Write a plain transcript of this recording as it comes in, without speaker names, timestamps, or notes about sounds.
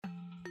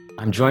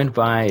I'm joined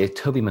by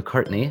Toby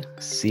McCartney,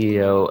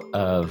 CEO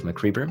of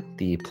MacReber,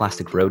 the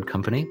plastic road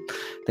company.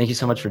 Thank you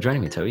so much for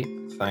joining me, Toby.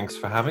 Thanks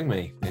for having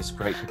me. It's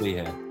great to be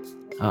here.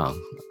 Oh,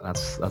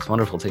 that's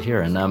wonderful to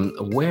hear. And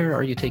where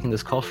are you taking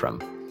this call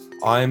from?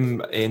 I'm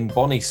in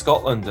Bonnie,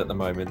 Scotland at the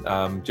moment,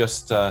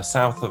 just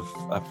south of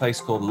a place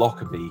called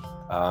Lockerbie,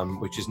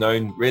 which is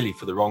known really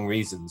for the wrong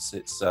reasons.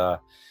 It's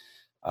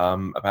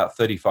about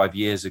 35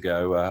 years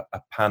ago,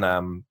 a Pan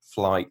Am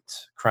flight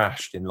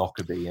crashed in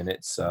Lockerbie, and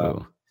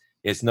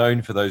it's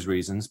known for those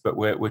reasons. But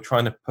we're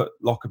trying to put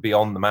Lockerbie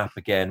on the map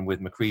again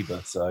with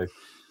MacReber. So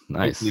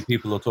hopefully Nice.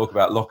 people will talk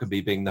about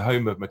Lockerbie being the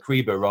home of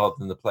MacReber rather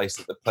than the place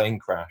that the plane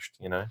crashed.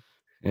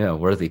 Yeah,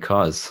 worthy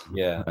cause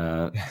Yeah.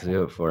 to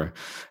do it for.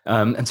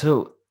 And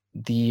so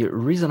the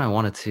reason I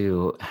wanted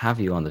to have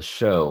you on the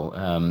show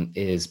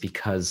is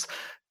because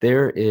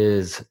there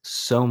is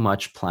so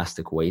much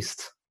plastic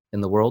waste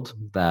in the world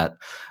that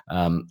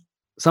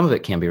some of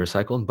it can be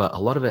recycled, but a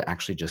lot of it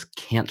actually just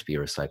can't be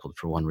recycled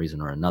for one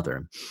reason or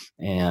another.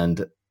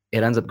 And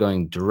it ends up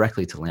going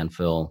directly to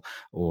landfill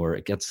or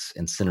it gets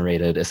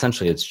incinerated.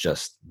 Essentially, it's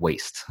just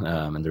waste.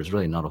 And there's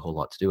really not a whole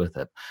lot to do with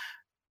it,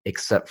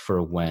 except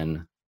for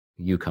when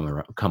you come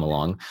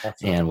along.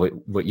 That's right. And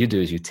what you do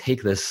is you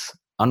take this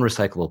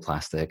unrecyclable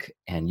plastic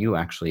and you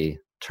actually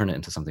turn it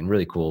into something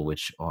really cool,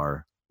 which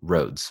are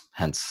roads,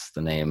 hence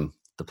the name,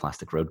 the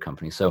Plastic Road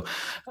Company. So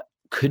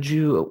could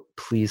you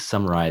please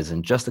summarize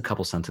in just a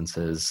couple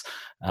sentences,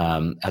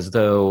 as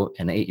though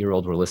an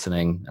 8-year-old were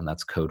listening, and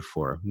that's code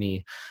for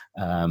me,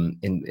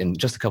 in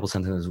just a couple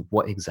sentences,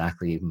 what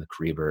exactly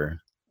MacReber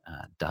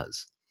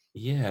does?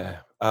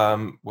 Yeah.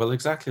 Well,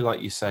 exactly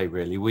like you say,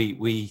 really.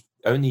 We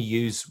only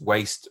use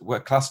waste,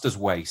 we're classed as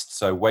waste,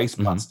 so waste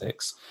Hmm.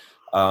 plastics.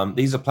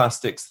 These are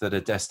plastics that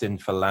are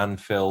destined for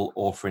landfill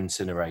or for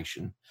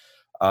incineration.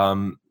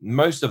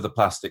 Most of the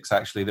plastics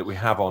actually that we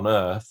have on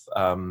Earth,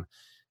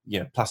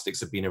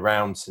 plastics have been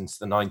around since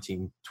the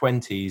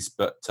 1920s,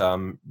 but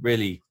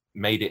really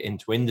made it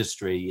into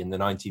industry in the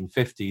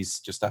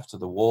 1950s, just after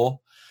the war.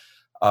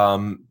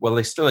 Well,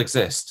 they still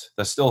exist.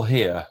 They're still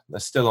here. They're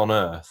still on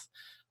Earth.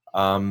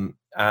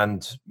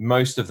 And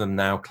most of them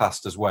now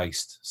classed as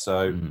waste.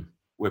 So Hmm.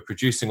 we're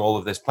producing all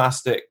of this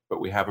plastic, but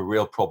we have a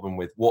real problem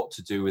with what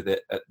to do with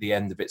it at the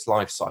end of its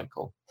life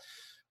cycle.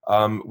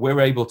 We're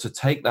able to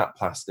take that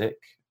plastic,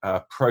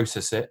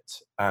 process it,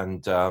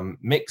 and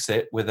mix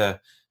it with a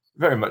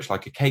very much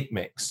like a cake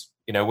mix.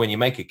 When you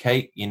make a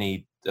cake, you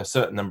need a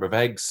certain number of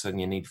eggs, and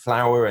you need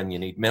flour, and you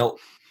need milk,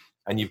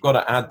 and you've got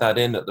to add that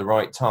in at the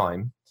right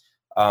time.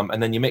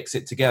 And then you mix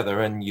it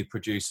together and you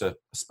produce a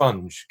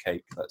sponge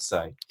cake, let's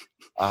say.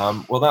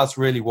 Well, that's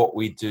really what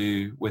we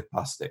do with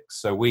plastics.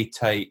 So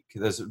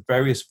there's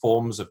various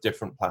forms of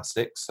different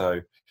plastics.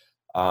 So,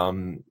 a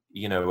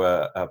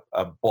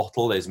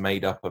bottle is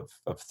made up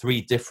of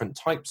three different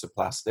types of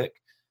plastic.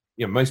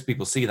 Most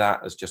people see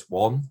that as just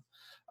one.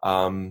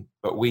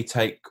 But we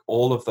take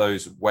all of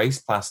those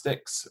waste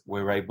plastics,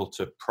 we're able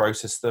to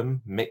process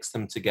them, mix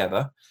them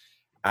together,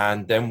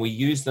 and then we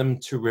use them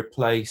to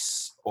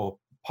replace or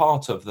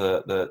part of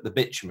the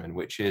bitumen,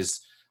 which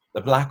is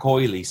the black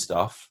oily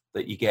stuff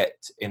that you get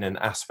in an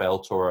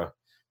asphalt or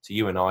to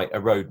you and I, a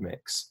road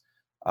mix.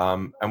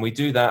 And we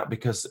do that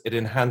because it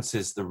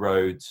enhances the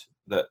road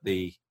that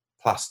the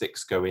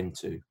plastics go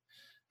into.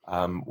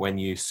 When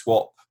you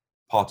swap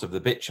part of the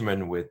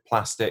bitumen with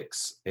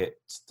plastics, it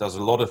does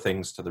a lot of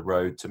things to the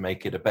road to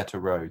make it a better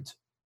road.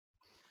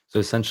 So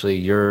essentially,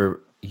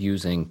 you're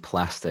using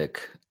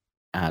plastic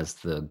as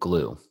the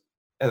glue.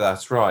 Yeah,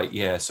 that's right.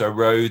 Yeah. So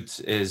road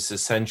is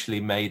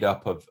essentially made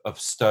up of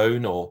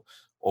stone, or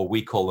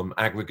we call them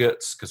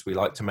aggregates because we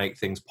like to make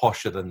things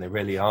posher than they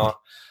really are.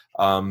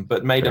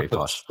 But made Very up of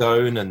posh.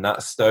 stone, and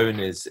that stone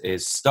is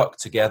stuck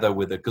together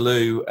with a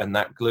glue, and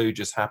that glue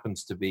just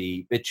happens to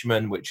be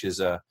bitumen, which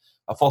is a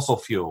fossil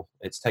fuel.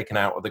 It's taken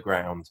out of the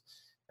ground,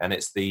 and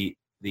it's the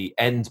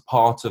end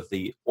part of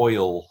the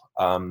oil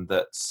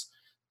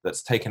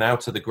that's taken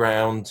out of the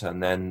ground,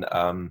 and then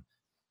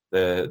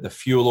the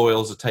fuel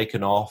oils are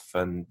taken off,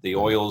 and the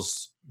Mm.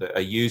 oils that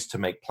are used to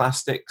make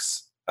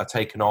plastics are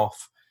taken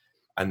off,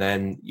 and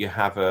then you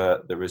have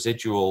the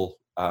residual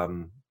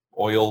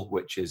oil,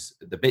 which is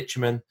the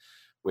bitumen,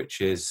 which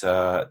is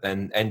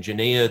then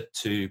engineered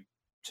to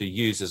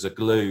use as a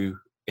glue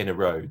in a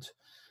road.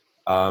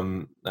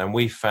 And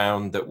we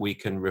found that we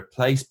can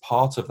replace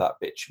part of that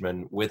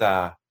bitumen with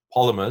our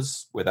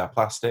polymers, with our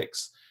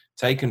plastics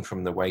taken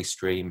from the waste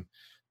stream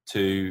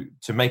to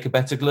make a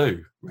better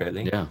glue,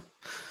 really. Yeah,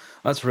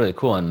 that's really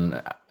cool.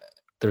 And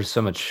there's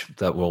so much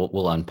that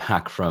we'll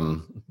unpack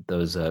from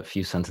those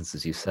few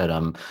sentences you said.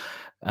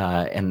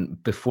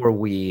 And before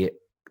we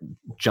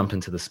jump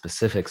into the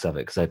specifics of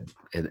it, because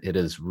it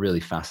is really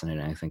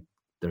fascinating. I think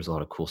there's a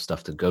lot of cool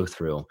stuff to go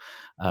through.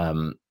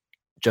 Um,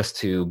 just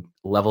to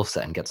level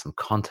set and get some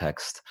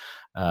context,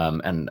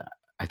 and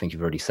I think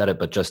you've already said it,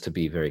 but just to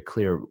be very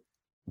clear,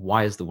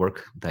 why is the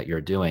work that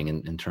you're doing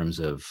in terms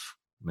of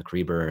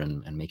MacReber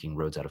and making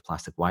roads out of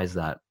plastic, why is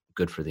that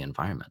good for the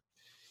environment?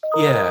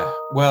 Yeah,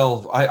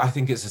 well, I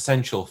think it's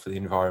essential for the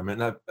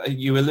environment.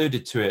 You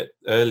alluded to it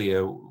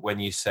earlier when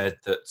you said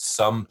that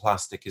some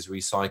plastic is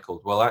recycled.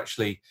 Well,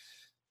 actually,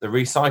 the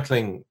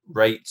recycling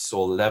rates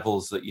or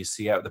levels that you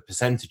see out, the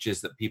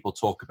percentages that people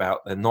talk about,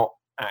 they're not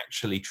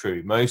actually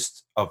true.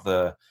 Most of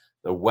the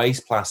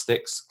waste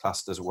plastics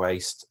classed as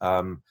waste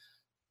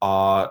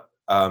are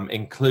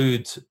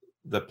include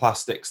the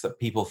plastics that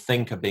people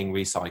think are being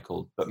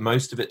recycled, but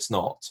most of it's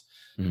not.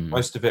 Mm,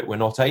 Most of it we're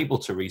not able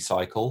to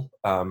recycle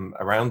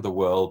around the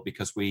world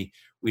because we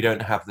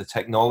don't have the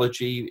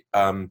technology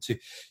to,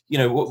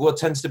 what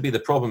tends to be the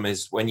problem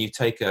is when you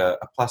take a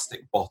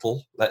plastic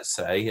bottle, let's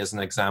say as an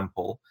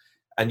example,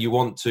 and you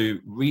want to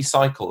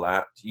recycle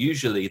that,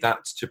 usually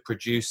that's to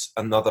produce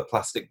another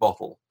plastic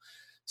bottle.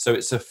 So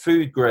it's a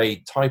food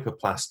grade type of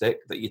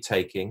plastic that you're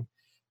taking,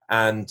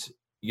 and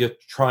you're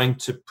trying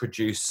to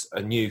produce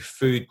a new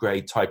food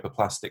grade type of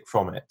plastic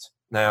from it.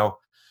 Now,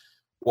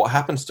 what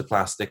happens to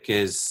plastic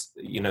is,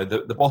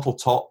 the bottle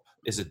top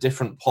is a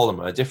different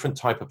polymer, a different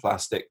type of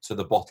plastic to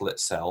the bottle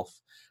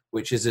itself,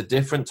 which is a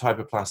different type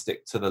of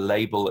plastic to the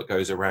label that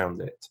goes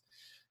around it.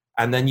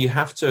 And then you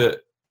have to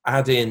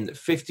add in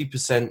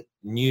 50%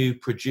 new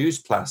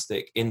produced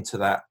plastic into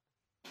that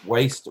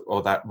waste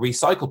or that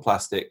recycled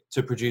plastic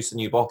to produce a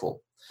new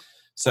bottle.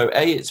 So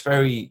A, it's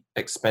very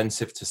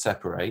expensive to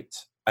separate.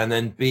 And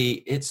then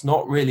B, it's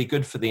not really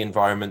good for the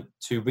environment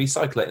to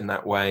recycle it in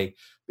that way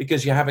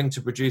because you're having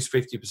to produce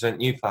 50%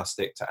 new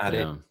plastic to add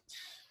in. yeah.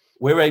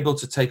 We're able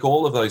to take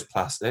all of those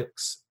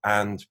plastics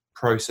and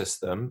process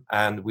them,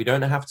 and we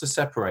don't have to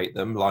separate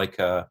them like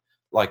a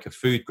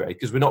food grade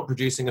because we're not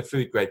producing a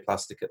food grade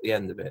plastic at the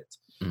end of it.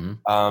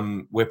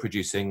 Hmm. We're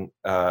producing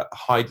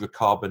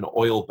hydrocarbon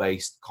oil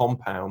based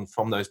compound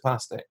from those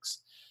plastics.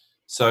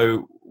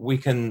 So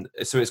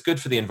it's good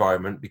for the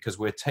environment because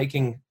we're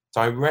taking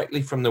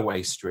directly from the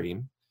waste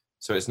stream.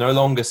 So it's no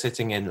longer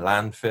sitting in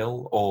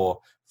landfill or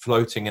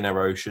floating in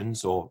our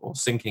oceans or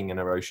sinking in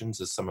our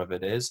oceans, as some of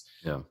it is.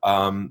 Yeah.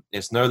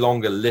 It's no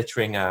longer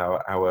littering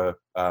our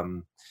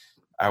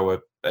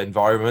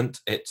environment.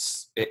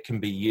 It can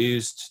be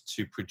used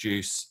to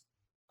produce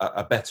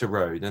a better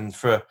road. And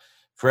for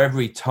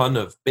every ton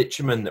of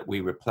bitumen that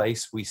we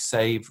replace, we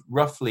save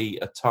roughly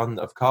a ton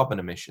of carbon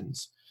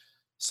emissions.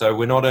 So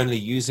we're not only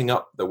using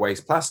up the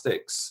waste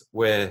plastics,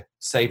 we're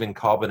saving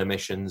carbon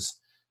emissions,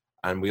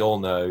 and we all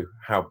know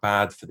how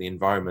bad for the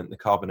environment the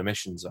carbon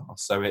emissions are.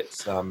 So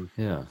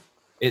Yeah.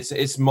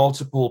 it's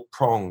multiple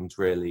pronged,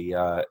 really,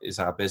 is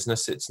our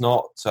business. It's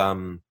not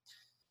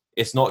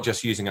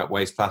just using up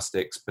waste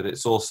plastics, but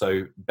it's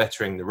also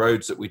bettering the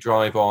roads that we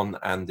drive on,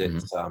 and Hmm.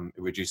 it's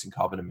reducing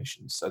carbon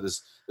emissions. So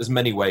there's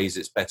many ways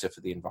it's better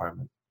for the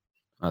environment.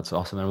 That's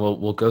awesome, and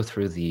we'll go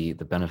through the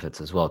benefits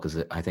as well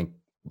because I think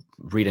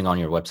reading on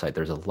your website,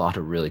 there's a lot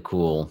of really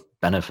cool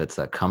benefits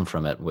that come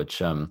from it,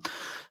 which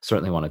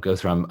certainly want to go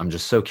through. I'm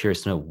just so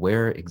curious to know,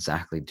 where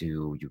exactly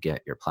do you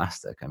get your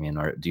plastic? I mean,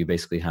 do you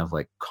basically have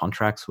like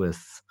contracts with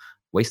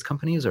waste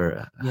companies,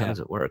 or how Yeah. does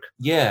it work?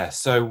 Yeah,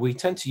 so we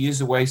tend to use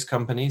the waste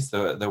companies,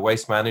 the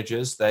waste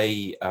managers.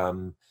 There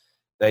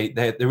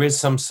is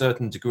some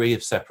certain degree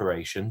of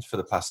separation for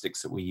the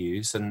plastics that we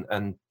use,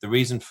 and the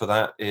reason for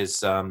that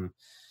is,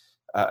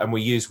 and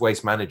we use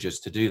waste managers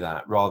to do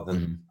that rather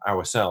than Hmm.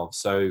 ourselves.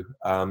 So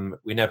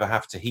we never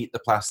have to heat the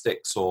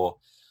plastics or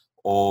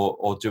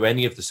do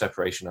any of the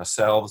separation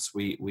ourselves.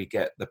 We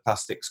get the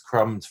plastics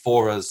crumbed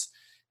for us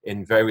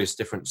in various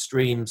different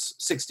streams.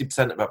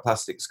 60% of our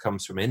plastics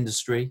comes from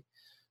industry.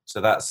 So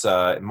that's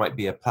it might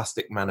be a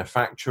plastic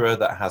manufacturer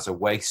that has a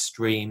waste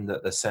stream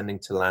that they're sending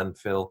to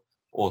landfill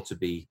or to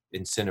be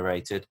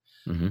incinerated.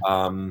 Hmm.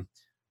 Um,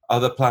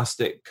 Other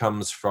plastic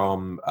comes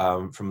from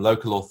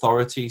local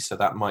authority, so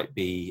that might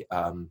be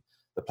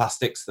the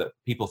plastics that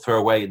people throw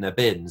away in their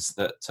bins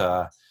that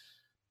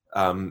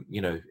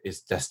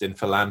is destined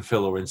for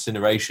landfill or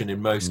incineration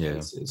in most Yeah.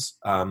 cases.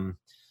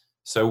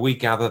 So we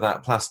gather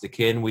that plastic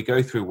in. We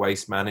go through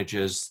waste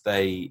managers.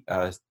 They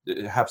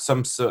have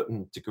some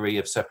certain degree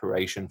of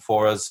separation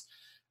for us,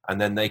 and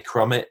then they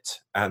crumb it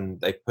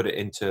and they put it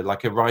into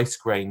like a rice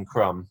grain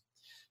crumb,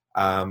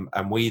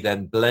 and we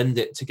then blend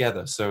it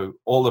together. So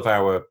all of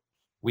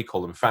we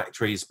call them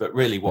factories, but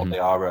really what Hmm. they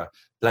are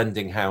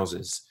blending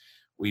houses.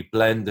 We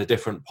blend the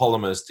different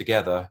polymers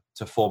together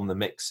to form the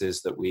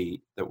mixes that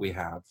we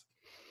have.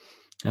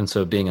 And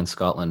so, being in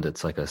Scotland,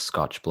 it's like a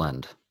Scotch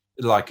blend.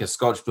 Like a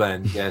Scotch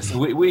blend, yeah. So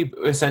we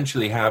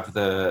essentially have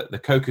the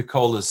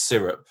Coca-Cola's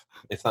syrup,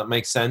 if that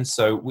makes sense.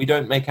 So we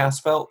don't make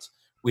asphalt,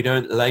 we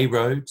don't lay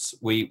roads.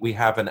 We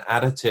have an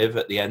additive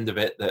at the end of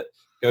it that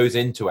goes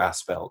into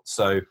asphalt.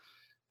 So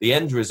the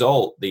end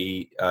result,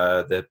 the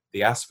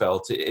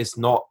asphalt, is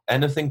not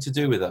anything to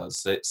do with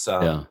us. It's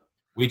Yeah.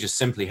 we just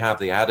simply have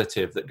the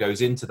additive that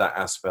goes into that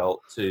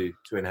asphalt to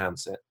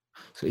enhance it.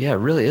 So yeah, it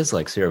really is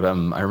like syrup.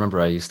 I remember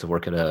I used to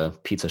work at a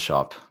pizza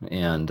shop,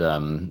 and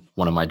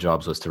one of my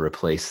jobs was to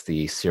replace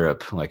the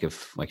syrup. Like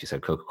if, like you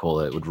said,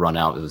 Coca-Cola, it would run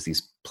out. It was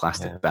these Yeah,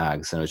 plastic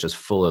bags, and it was just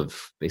full of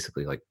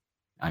basically like,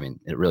 I mean,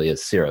 it really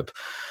is syrup.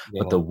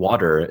 But yeah, the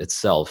water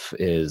itself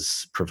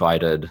is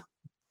provided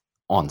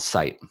on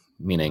site,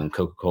 meaning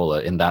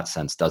Coca-Cola in that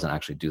sense doesn't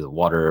actually do the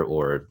water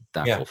or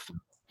the Yeah. actual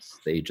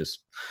foods.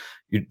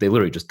 They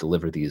literally just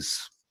deliver these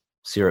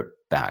syrup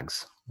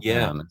bags.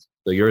 Yeah.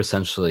 So you're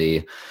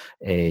essentially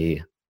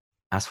a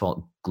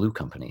asphalt glue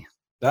company.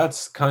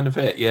 That's kind of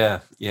it.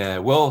 Yeah. Yeah.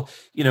 Well,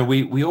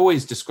 we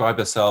always describe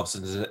ourselves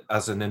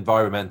as an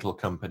environmental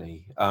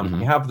company.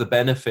 We have the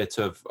benefit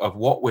of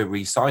what we're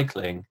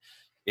recycling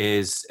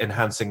is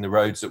enhancing the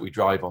roads that we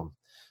drive on.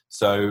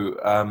 So,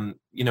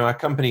 our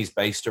company is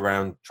based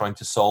around trying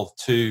to solve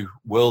two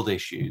world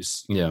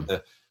issues. Yeah.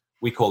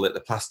 We call it the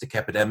plastic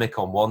epidemic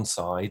on one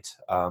side,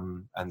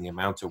 and the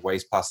amount of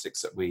waste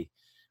plastics that we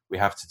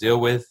have to deal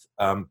with.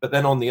 But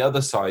then on the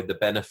other side, the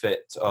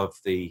benefit of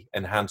the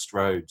enhanced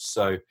roads.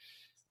 So,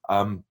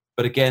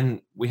 but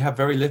again, we have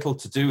very little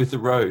to do with the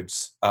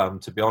roads.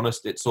 To be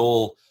honest, it's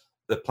all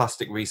the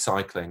plastic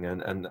recycling,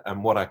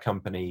 and what our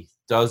company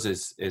does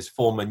is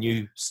form a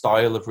new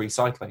style of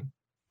recycling.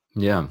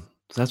 Yeah,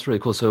 that's really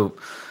cool. So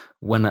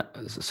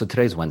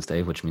today's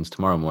Wednesday, which means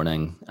tomorrow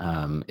morning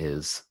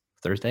is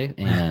Thursday,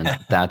 and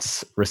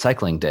that's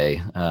recycling day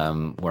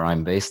where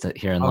I'm based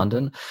here in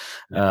London.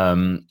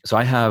 So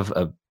I have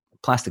a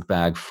plastic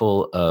bag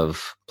full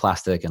of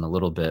plastic and a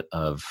little bit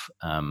of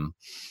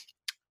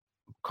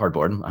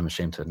cardboard. I'm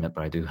ashamed to admit,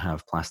 but I do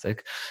have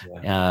plastic.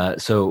 Yeah.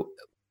 So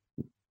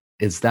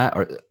is that,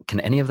 or can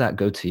any of that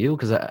go to you?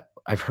 Because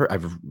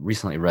I've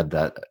recently read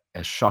that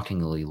a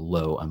shockingly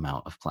low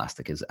amount of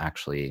plastic is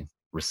actually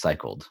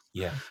recycled.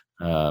 Yeah.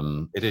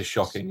 It is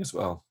shocking as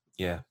well.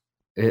 Yeah.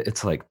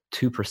 It's like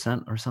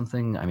 2% or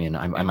something. I mean,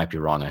 I might be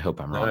wrong. I hope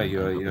I'm wrong. No,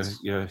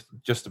 you're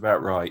just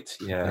about right.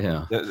 Yeah.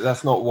 Yeah.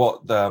 That's not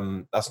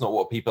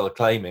what people are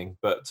claiming,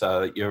 but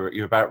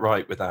you're about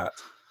right with that.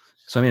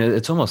 So I mean,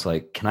 it's almost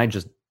like, can I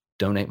just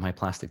donate my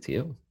plastic to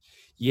you?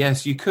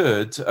 Yes, you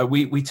could.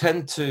 We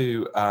tend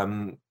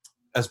to,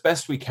 as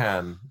best we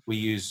can, we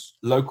use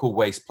local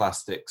waste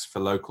plastics for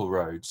local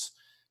roads.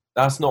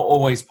 That's not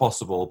always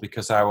possible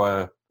because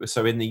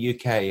so in the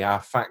UK, our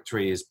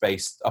factory is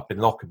based up in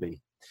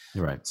Lockerbie.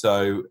 Right.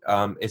 So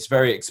it's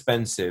very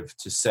expensive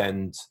to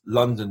send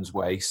London's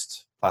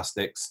waste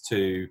plastics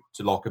to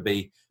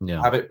Lockerbie,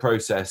 have it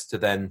processed to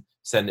then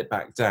send it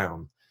back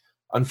down.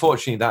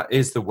 Unfortunately, that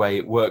is the way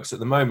it works at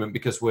the moment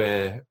because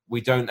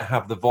we don't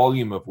have the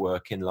volume of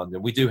work in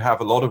London. We do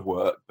have a lot of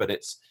work, but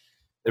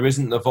there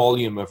isn't the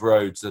volume of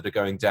roads that are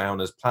going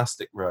down as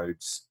plastic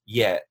roads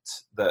yet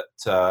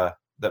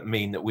that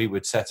mean that we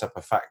would set up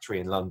a factory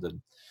in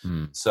London.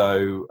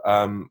 So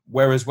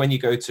whereas when you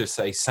go to,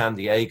 say, San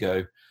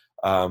Diego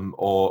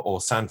or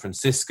San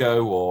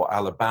Francisco or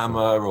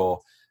Alabama or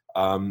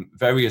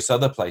various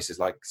other places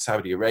like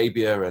Saudi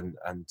Arabia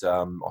and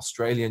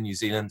Australia, New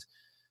Zealand,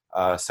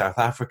 South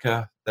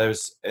Africa,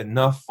 there's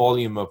enough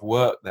volume of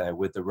work there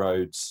with the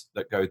roads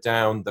that go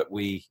down that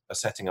we are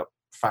setting up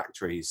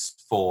factories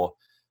for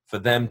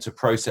them to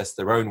process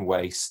their own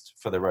waste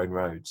for their own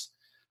roads.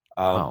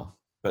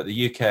 But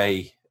the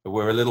UK,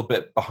 we're a little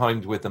bit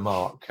behind with the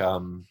mark,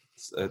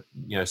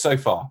 so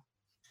far.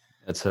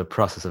 It's a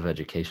process of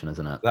education,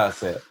 isn't it?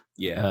 That's it.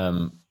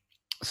 Yeah.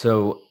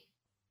 So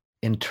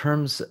in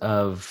terms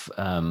of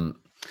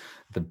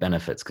the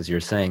benefits, because you're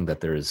saying that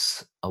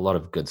there's a lot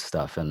of good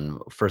stuff, and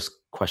first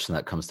question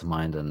that comes to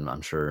mind, and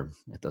I'm sure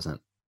it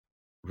doesn't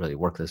really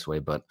work this way,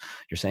 but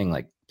you're saying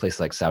like places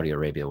like Saudi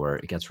Arabia where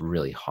it gets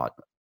really hot.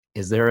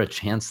 Is there a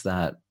chance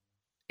that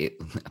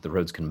the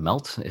roads can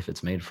melt if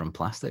it's made from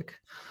plastic?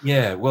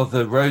 Yeah, well,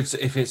 the roads,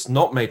 if it's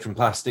not made from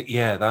plastic,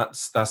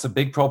 that's a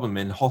big problem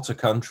in hotter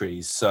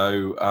countries.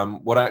 So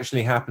what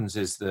actually happens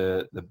is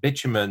the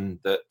bitumen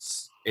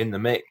that's in the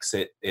mix,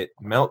 it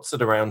melts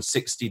at around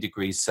 60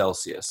 degrees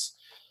Celsius.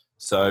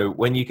 So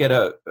when you get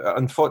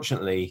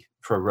unfortunately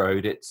for a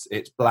road, it's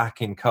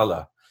black in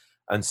color.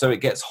 And so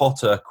it gets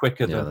hotter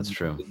quicker than that's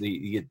true.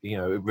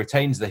 It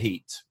retains the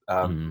heat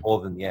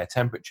more than the air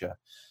temperature.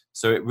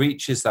 So it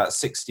reaches that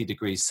 60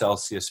 degrees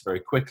Celsius very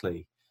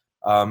quickly.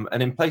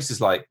 And in places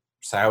like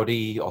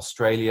Saudi,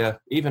 Australia,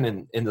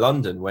 even in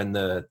London, when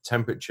the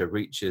temperature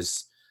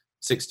reaches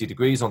 60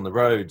 degrees on the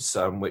roads,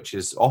 which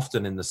is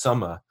often in the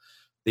summer,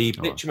 the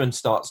bitumen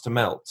starts to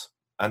melt.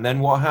 And then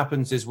what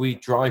happens is we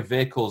drive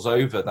vehicles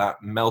over that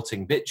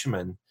melting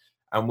bitumen,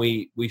 and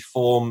we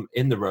form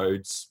in the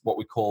roads what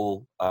we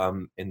call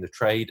in the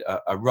trade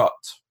a rut,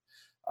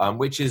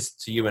 which is,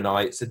 to you and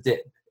I, it's a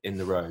dip in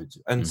the road.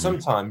 And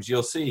sometimes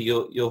you'll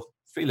feel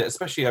it,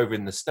 especially over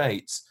in the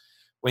States,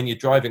 when you're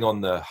driving on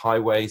the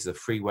highways, the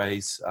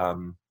freeways,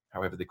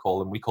 however they call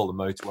them. We call them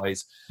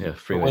motorways. Yeah,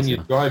 freeways. But when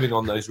you're driving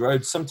on those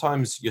roads,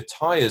 sometimes your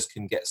tires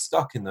can get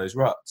stuck in those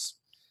ruts.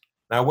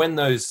 Now, when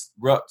those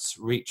ruts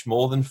reach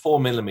more than 4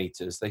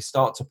 millimeters, they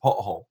start to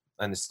pothole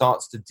and it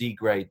starts to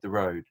degrade the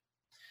road.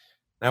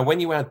 Now, when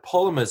you add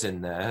polymers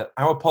in there,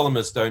 our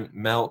polymers don't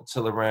melt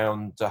till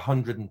around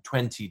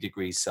 120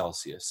 degrees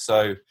Celsius.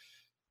 So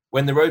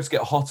when the roads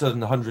get hotter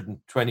than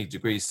 120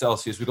 degrees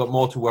Celsius, we've got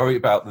more to worry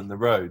about than the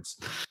roads.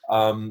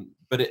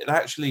 But it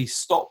actually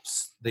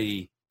stops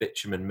the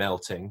bitumen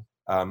melting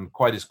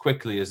quite as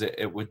quickly as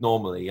it would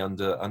normally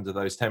under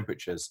those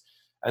temperatures.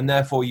 and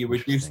therefore you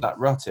reduce Interesting. that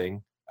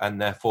rutting,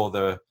 and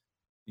therefore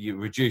you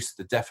reduce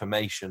the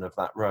deformation of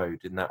that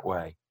road in that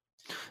way.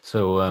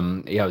 So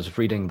yeah, I was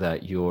reading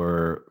that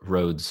your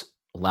roads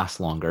last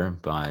longer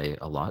by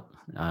a lot,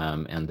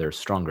 and they're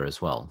stronger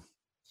as well.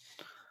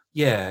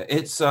 Yeah,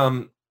 it's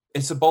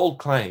a bold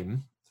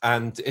claim,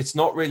 and it's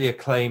not really a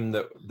claim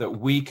that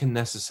we can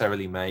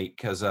necessarily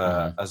make as Hmm.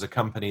 a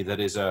company that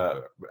is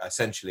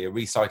essentially a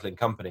recycling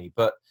company,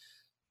 but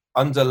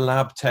under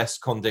lab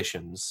test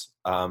conditions,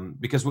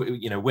 because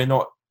we're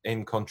not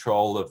in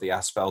control of the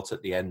asphalt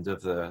at the end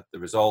of the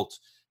result,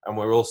 and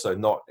we're also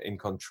not in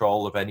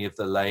control of any of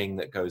the laying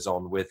that goes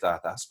on with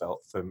that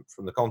asphalt from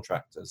the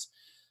contractors.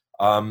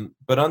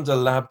 But under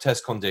lab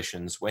test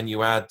conditions, when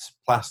you add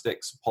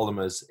plastics,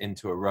 polymers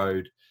into a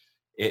road,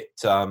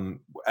 and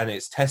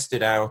it's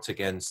tested out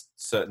against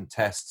certain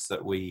tests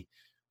that we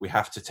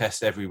have to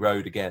test every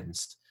road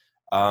against.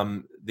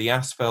 The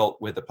asphalt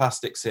with the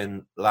plastics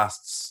in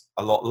lasts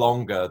a lot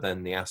longer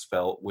than the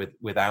asphalt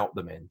without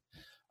them in.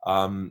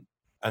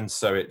 And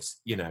so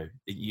it's,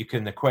 you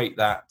can equate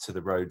that to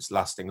the roads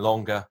lasting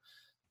longer,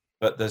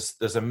 but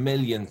there's a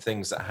million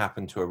things that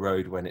happen to a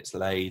road when it's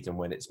laid and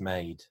when it's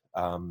made.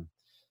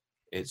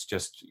 It's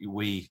just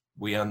we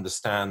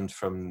understand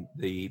from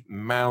the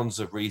mounds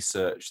of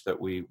research that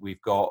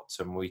we've got,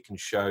 and we can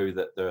show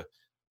that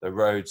the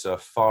roads are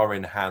far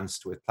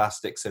enhanced with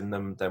plastics in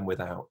them than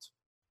without.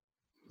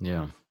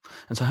 Yeah.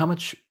 And so how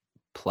much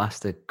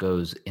plastic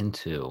goes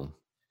into,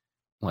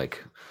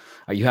 like,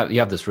 you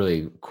have this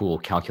really cool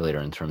calculator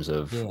in terms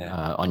of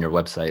Yeah. on your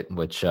website,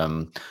 which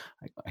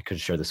I could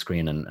share the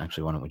screen, and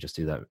actually, why don't we just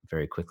do that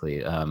very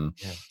quickly? Yeah.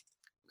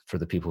 For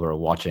the people who are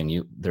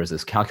watching, there's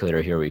this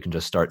calculator here where you can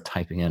just start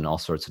typing in all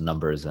sorts of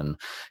numbers and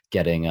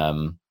getting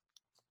the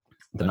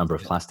That's number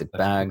of it. plastic That's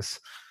good. bags,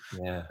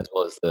 Yeah. as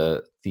well as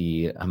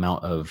the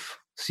amount of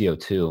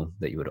CO2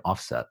 that you would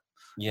offset.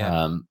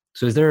 Yeah.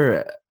 So is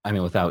there, I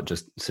mean, without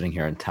just sitting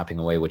here and tapping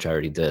away, which I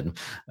already did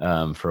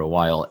for a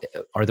while,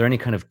 are there any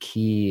kind of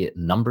key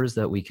numbers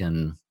that we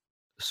can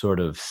sort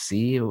of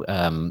see?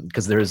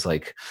 Because there's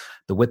like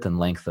the width and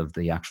length of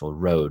the actual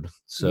road.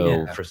 So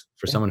Yeah. for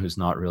Yeah. someone who's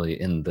not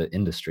really in the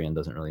industry and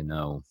doesn't really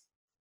know,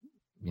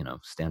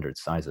 standard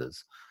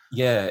sizes.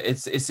 Yeah,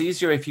 it's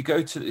easier if you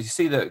go to you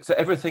see that so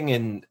everything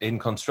in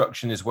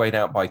construction is weighed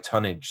out by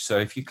tonnage. So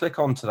if you click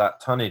onto that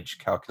tonnage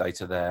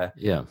calculator there,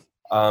 Yeah.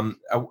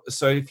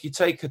 so if you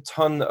take a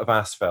ton of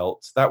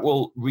asphalt, that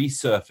will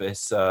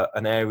resurface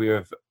an area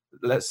of,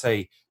 let's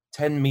say,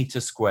 10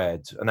 meters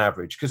squared, an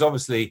average, because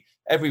obviously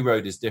every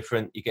road is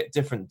different. You get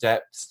different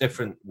depths,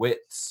 different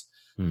widths,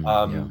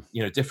 Yeah.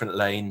 different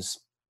lanes.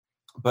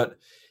 But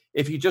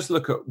if you just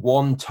look at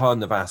 1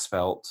 ton of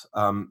asphalt,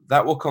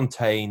 that will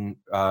contain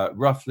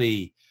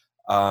roughly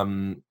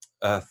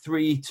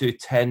 3 to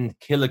 10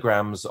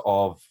 kilograms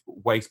of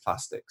waste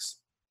plastics.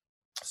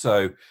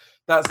 So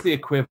that's the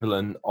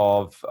equivalent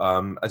of,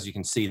 as you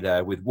can see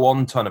there, with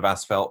 1 ton of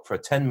asphalt for a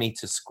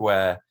 10-meter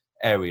square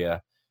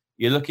area,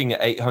 you're looking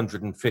at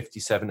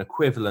 857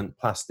 equivalent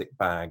plastic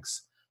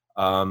bags,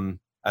 and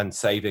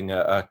saving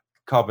a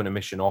carbon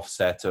emission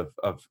offset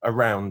of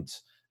around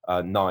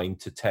 9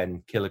 to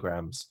 10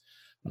 kilograms.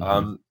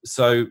 Hmm.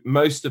 So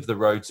most of the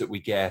roads that we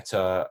get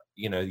are,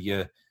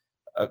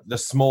 the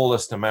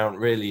smallest amount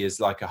really is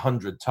like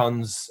 100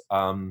 tons.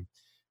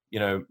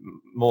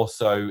 More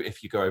so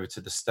if you go over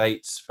to the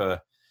States for,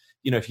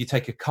 if you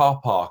take a car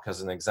park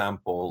as an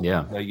example,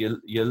 Yeah.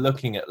 you're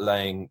looking at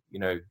laying,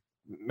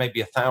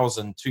 maybe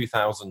 1,000,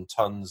 2,000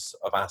 tons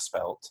of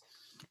asphalt.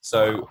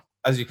 So Wow.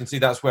 as you can see,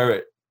 that's where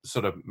it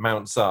sort of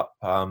mounts up.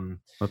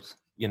 Whoops.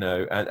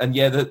 And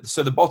yeah,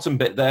 so the bottom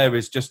bit there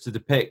is just to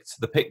depict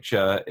the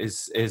picture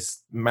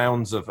is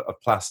mounds of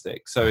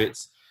plastic. So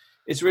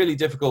it's really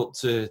difficult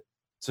to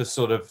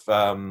sort of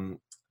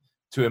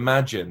to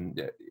imagine,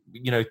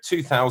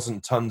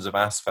 2,000 tons of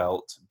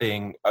asphalt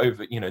being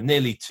over,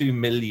 nearly 2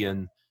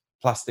 million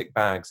plastic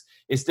bags.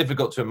 It's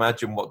difficult to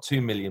imagine what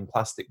 2 million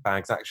plastic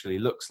bags actually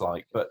looks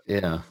like, but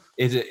Yeah.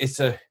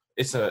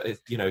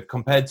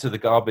 compared to the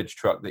garbage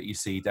truck that you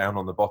see down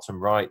on the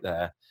bottom right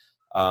there,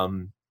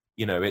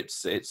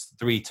 it's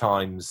 3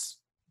 times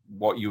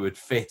what you would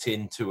fit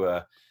into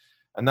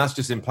and that's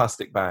just in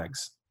plastic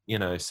bags,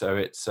 so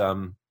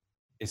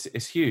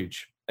it's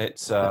huge.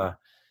 It's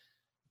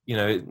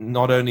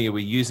not only are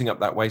we using up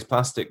that waste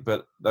plastic,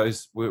 but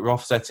we're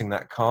offsetting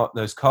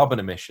those carbon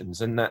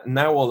emissions, and that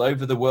now all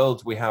over the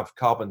world we have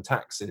carbon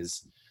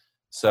taxes.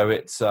 So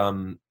it's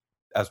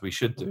as we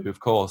should do, of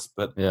course,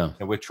 but Yeah.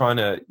 we're trying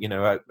to,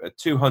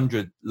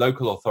 200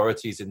 local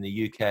authorities in the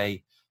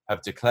UK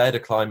have declared a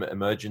climate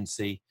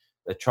emergency.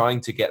 They're trying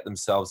to get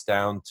themselves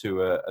down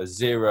to a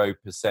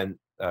 0%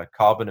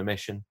 carbon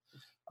emission.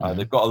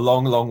 They've got a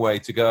long, long way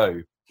to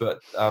go,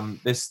 but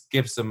this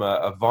gives them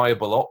a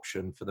viable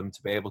option for them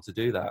to be able to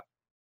do that.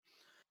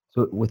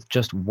 So with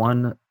just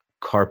one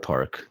car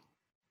park,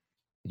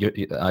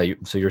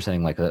 so you're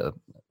saying like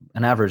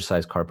an average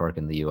size car park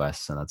in the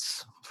U.S., and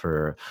that's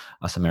for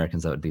us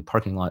Americans, that would be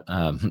parking lot.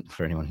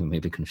 For anyone who may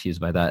be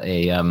confused by that,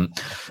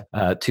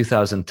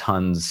 2,000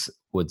 tons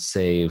would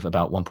save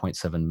about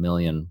 1.7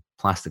 million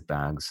plastic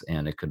bags,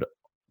 and it could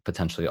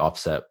potentially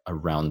offset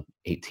around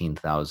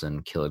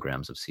 18,000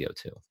 kilograms of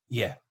CO2.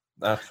 Yeah,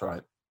 that's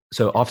right.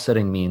 So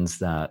offsetting means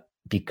that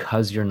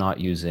because you're not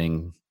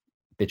using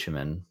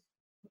bitumen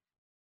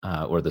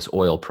or this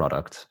oil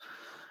product,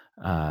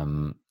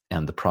 and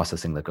the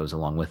processing that goes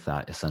along with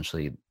that,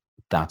 essentially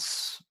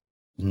that's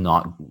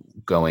not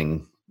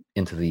going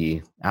into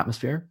the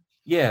atmosphere.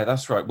 Yeah,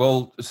 that's right.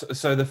 Well,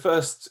 so the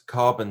first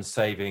carbon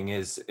saving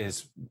is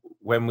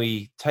when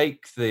we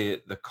take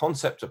the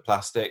concept of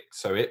plastic,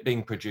 so it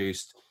being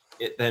produced,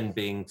 it then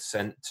being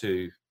sent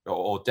to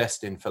or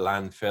destined for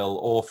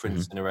landfill or for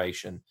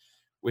incineration,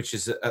 which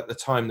is at the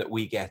time that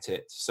we get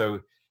it. So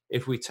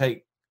if we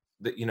take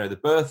the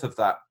birth of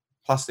that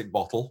plastic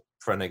bottle,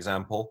 for an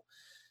example,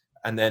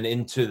 and then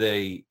into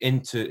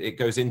it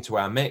goes into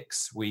our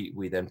mix,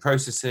 we then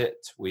process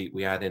it,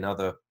 we add in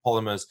other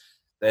polymers,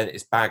 then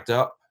it's bagged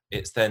up,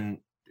 it's then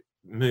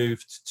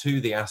moved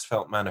to the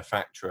asphalt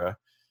manufacturer,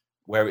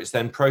 where it's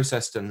then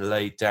processed and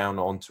laid down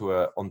onto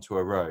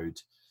a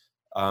road.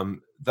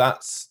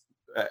 That's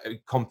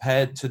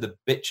compared to the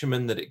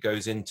bitumen that it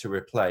goes in to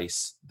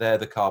replace, they're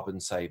the carbon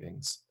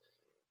savings.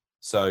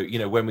 So,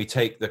 when we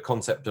take the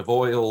concept of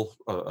oil,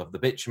 of the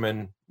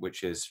bitumen,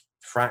 which is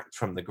fracked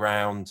from the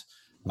ground,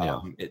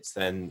 it's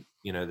then,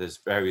 there's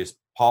various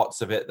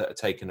parts of it that are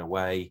taken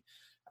away.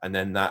 And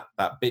then that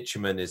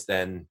bitumen is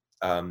then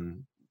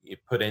you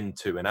put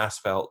into an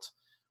asphalt.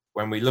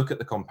 When we look at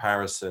the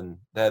comparison,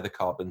 they're the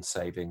carbon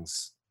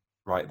savings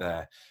right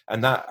there.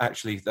 And that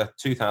actually, the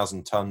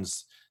 2,000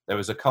 tons, there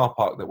was a car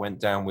park that went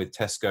down with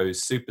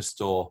Tesco's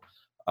Superstore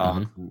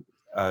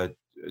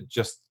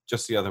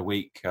just the other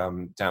week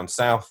down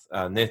south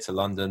near to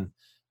London.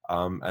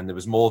 And there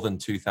was more than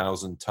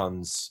 2,000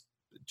 tons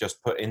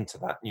just put into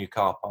that new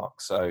car park.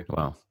 So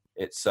wow.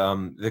 It's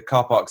the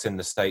car parks in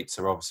the States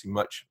are obviously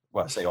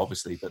I say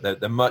obviously, but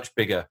they're much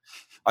bigger.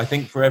 I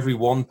think for every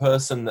one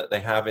person that they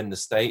have in the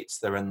States,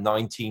 there are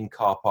 19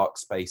 car park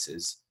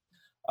spaces.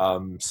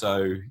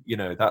 So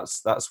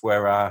that's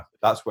where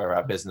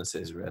our business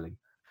is really.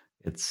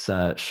 It's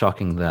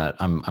shocking that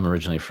I'm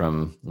originally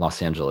from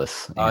Los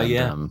Angeles,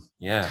 and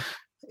yeah.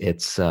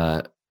 It's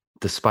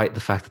despite the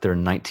fact that there are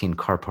 19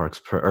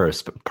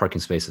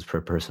 parking spaces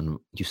per person,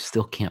 you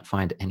still can't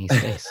find any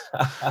space.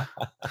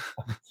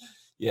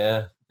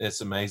 Yeah,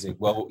 it's amazing.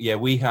 Well, yeah,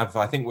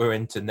 I think we're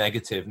into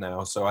negative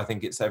now. So I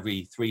think it's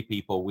every 3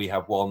 people, we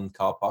have 1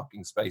 car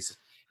parking space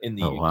in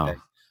the UK.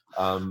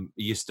 Wow.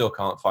 You still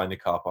can't find a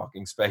car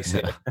parking space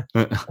here.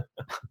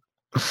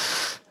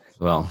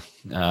 Well,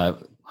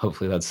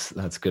 hopefully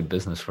that's good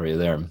business for you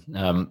there.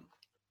 And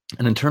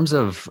in terms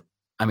of,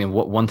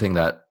 one thing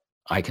that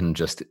I can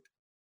just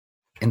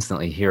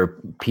instantly hear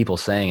people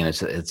saying, and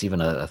it's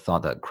even a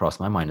thought that crossed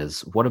my mind,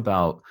 is what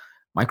about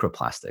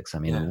microplastics?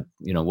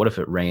 What if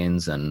it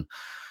rains and,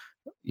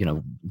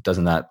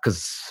 doesn't that,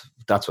 because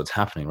that's what's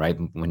happening, right?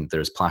 When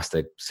there's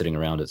plastic sitting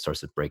around, it starts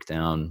to break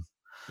down.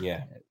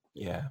 Yeah.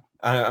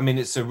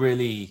 It's a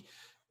really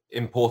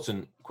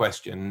important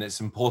question. It's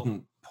an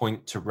important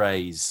point to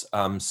raise.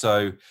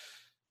 So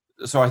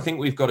I think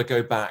we've got to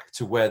go back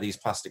to where these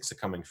plastics are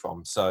coming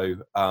from. So,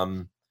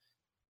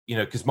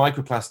 because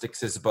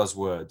microplastics is a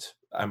buzzword,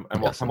 and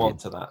we'll come on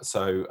to that.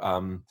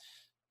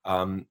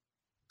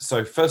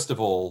 So first of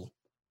all,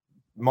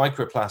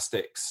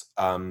 microplastics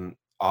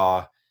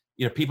are,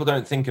 people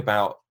don't think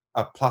about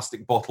a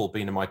plastic bottle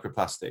being a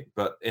microplastic,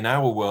 but in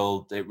our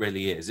world, it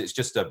really is. It's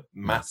just a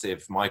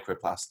massive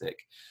microplastic.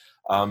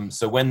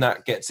 So when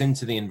that gets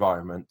into the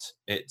environment,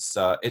 it's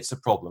a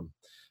problem.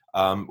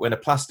 When a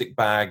plastic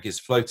bag is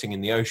floating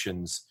in the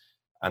oceans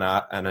and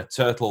a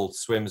turtle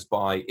swims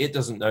by, it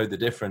doesn't know the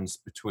difference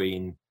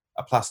between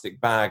a plastic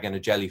bag and a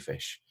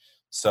jellyfish.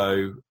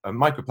 So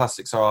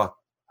microplastics are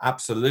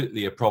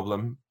absolutely a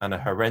problem, and a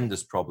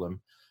horrendous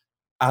problem,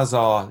 as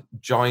are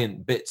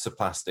giant bits of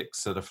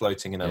plastics that are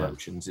floating in our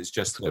oceans. It's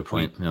just a good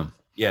point.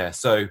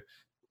 So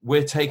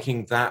we're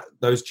taking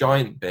those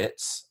giant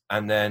bits,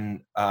 and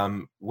then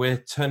we're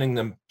turning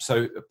them.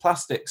 So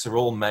plastics are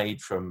all made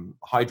from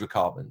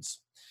hydrocarbons.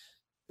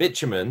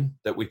 Bitumen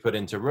that we put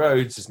into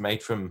roads is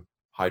made from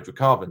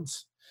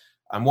hydrocarbons.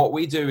 And what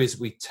we do is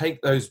we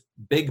take those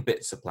big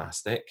bits of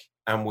plastic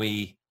and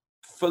we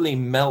fully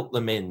melt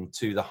them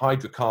into the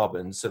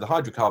hydrocarbons. So the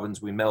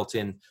hydrocarbons, we melt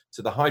in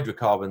to the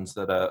hydrocarbons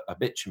that are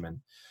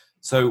bitumen.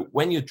 So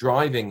when you're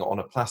driving on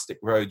a plastic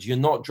road, you're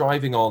not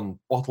driving on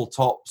bottle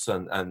tops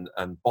and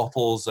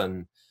bottles,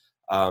 and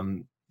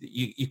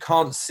you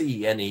can't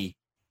see any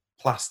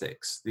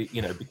plastics,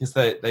 because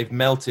they've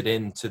melted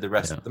into the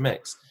rest of the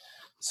mix.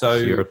 So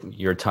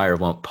your tire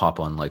won't pop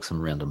on like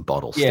some random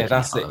bottle. Yeah,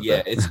 that's it.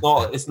 Yeah, it's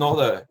not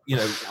a,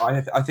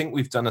 I think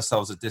we've done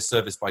ourselves a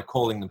disservice by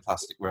calling them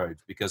plastic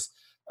roads, because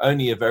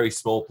only a very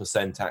small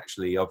percent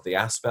actually of the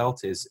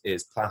asphalt is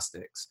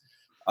plastics.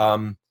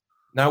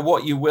 Now,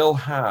 what you will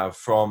have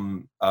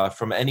from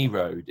any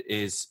road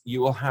is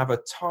you will have a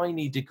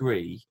tiny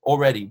degree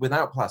already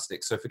without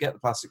plastics. So forget the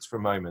plastics for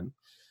a moment.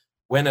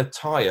 When a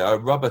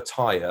rubber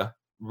tire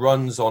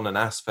runs on an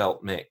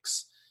asphalt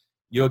mix,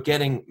 you're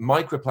getting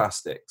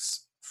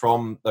microplastics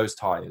from those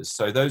tires.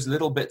 So those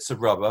little bits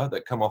of rubber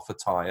that come off a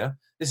tire,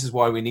 this is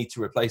why we need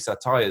to replace our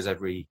tires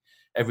every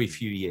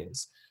few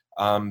years,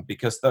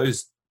 because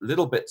those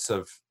little bits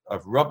of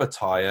rubber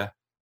tire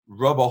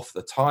rub off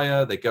the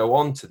tire, they go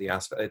onto the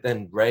asphalt, it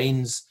then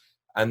rains,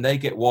 and they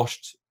get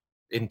washed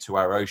into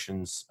our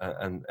oceans,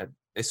 and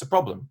it's a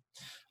problem.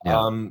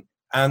 Yeah.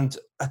 And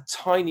a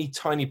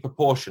tiny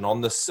proportion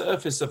on the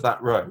surface of that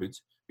road,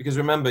 because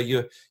remember,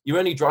 you're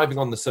only driving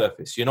on the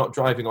surface, you're not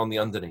driving on the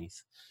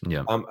underneath.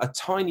 Yeah. A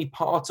tiny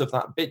part of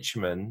that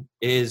bitumen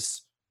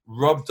is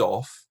rubbed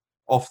off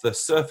the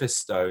surface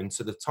stone.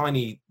 So the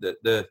tiny,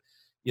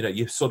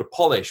 you sort of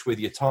polish with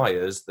your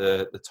tires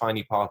the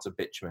tiny part of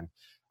bitumen,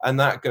 and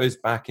that goes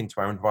back into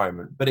our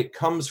environment. But it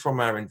comes from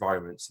our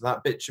environment. So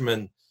that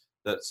bitumen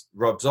that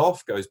rubs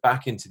off goes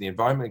back into the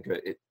environment.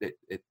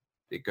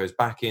 It goes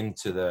back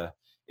into the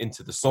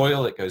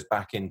soil. It goes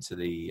back into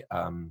the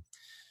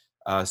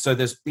so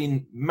there's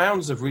been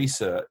mounds of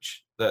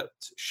research that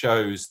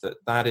shows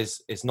that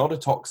is not a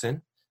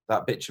toxin,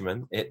 that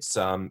bitumen. It's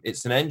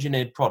an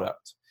engineered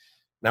product.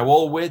 Now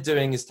all we're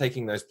doing is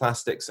taking those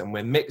plastics and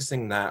we're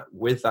mixing that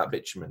with that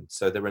bitumen.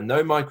 So there are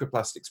no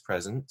microplastics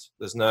present.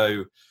 There's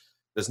no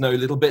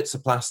little bits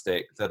of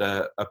plastic that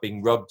are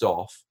being rubbed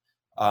off.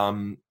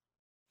 And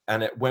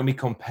when we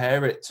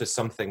compare it to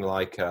something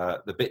like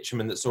the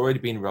bitumen that's already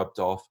been rubbed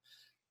off,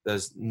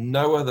 there's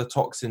no other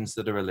toxins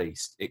that are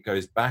released. It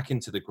goes back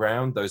into the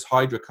ground. Those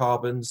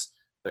hydrocarbons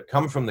that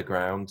come from the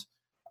ground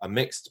are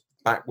mixed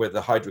back with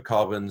the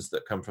hydrocarbons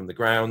that come from the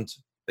ground.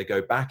 They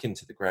go back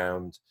into the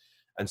ground.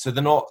 And so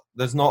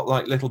there's not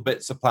like little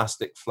bits of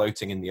plastic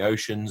floating in the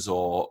oceans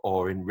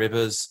or in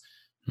rivers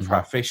for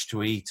our fish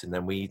to eat, and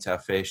then we eat our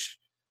fish.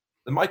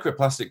 The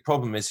microplastic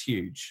problem is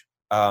huge.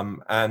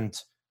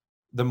 And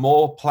the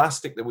more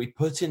plastic that we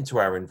put into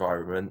our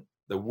environment,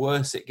 the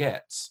worse it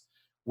gets.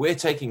 We're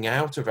taking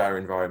out of our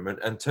environment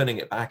and turning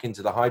it back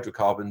into the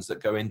hydrocarbons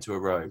that go into a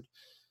road.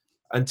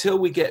 Until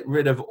we get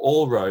rid of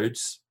all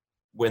roads,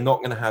 we're not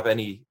going to have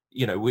any,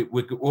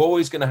 we're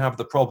always going to have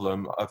the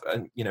problem of,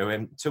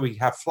 until we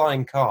have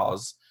flying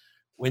cars,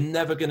 we're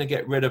never going to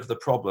get rid of the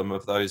problem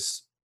of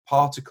those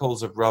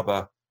particles of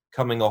rubber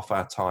coming off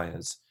our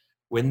tires.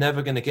 We're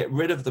never going to get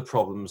rid of the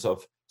problems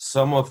of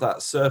some of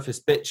that surface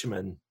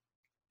bitumen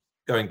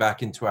going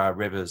back into our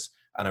rivers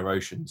and our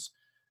oceans.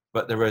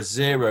 But there are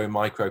zero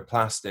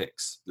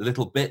microplastics,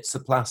 little bits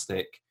of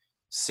plastic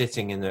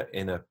sitting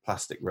in a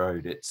plastic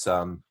road. We've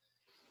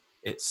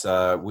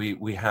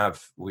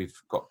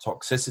got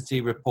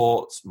toxicity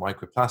reports,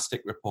 microplastic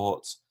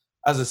reports.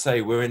 As I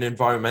say, we're an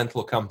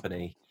environmental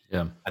company,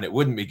 and it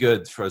wouldn't be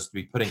good for us to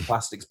be putting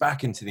plastics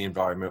back into the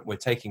environment. We're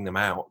taking them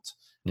out,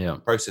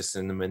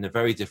 processing them in a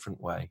very different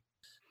way.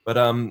 But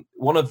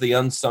one of the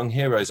unsung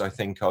heroes, I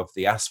think, of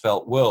the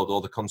asphalt world or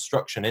the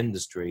construction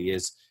industry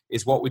is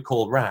what we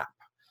call RAP,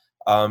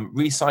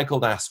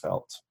 recycled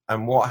asphalt.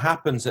 And what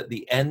happens at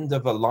the end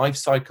of a life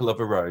cycle of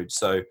a road,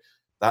 so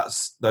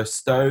that's the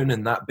stone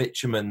and that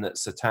bitumen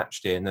that's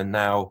attached in, and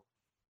now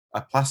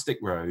a plastic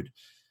road,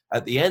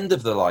 at the end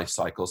of the life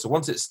cycle, so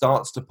once it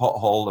starts to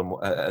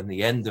pothole and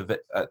the end of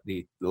it, at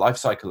the life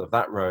cycle of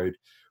that road,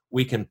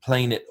 we can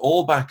plane it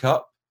all back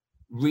up,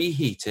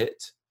 reheat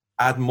it,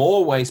 add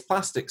more waste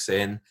plastics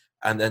in,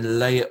 and then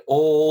lay it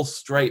all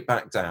straight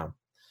back down.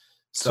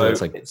 So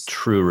it's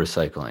true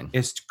recycling.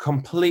 It's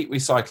complete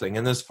recycling.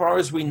 And as far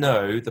as we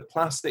know, the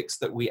plastics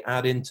that we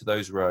add into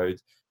those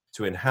roads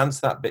to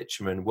enhance that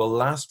bitumen will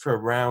last for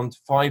around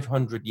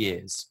 500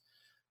 years.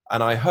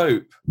 And I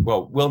hope,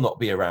 we'll not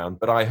be around,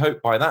 but I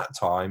hope by that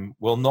time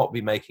we'll not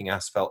be making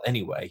asphalt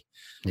anyway.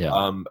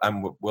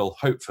 And we'll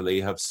hopefully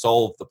have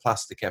solved the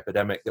plastic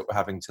epidemic that we're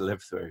having to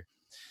live through.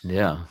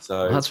 Yeah.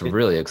 So that's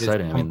really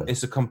exciting.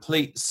 It's a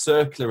complete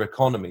circular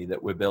economy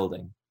that we're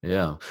building.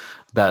 Yeah,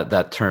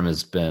 that term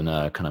has been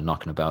kind of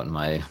knocking about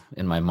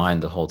in my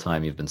mind the whole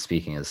time you've been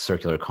speaking. Is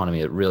circular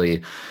economy. It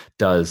really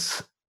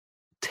does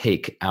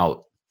take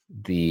out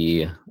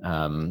the.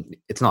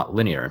 It's not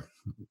linear.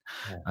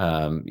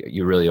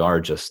 You really are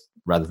just,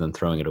 rather than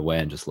throwing it away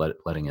and just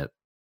letting it,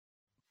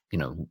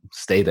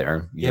 stay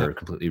there, you're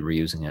completely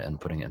reusing it and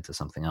putting it into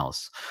something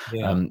else.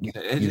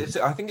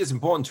 I think it's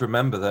important to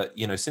remember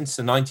that since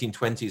the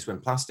 1920s, when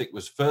plastic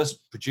was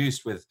first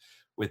produced with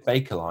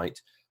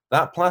Bakelite,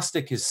 that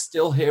plastic is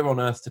still here on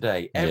Earth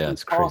today. Every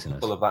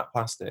particle of that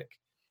plastic.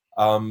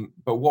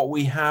 But what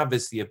we have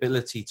is the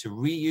ability to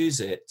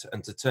reuse it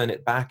and to turn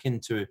it back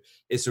into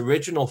its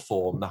original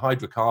form, the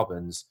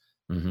hydrocarbons,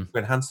 to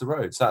enhance the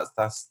roads.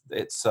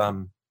 It's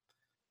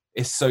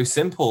so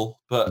simple,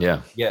 but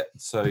yet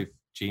so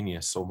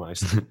genius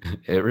almost.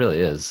 It really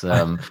is.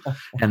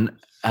 And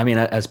I mean,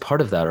 as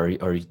part of that,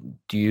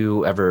 do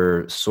you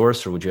ever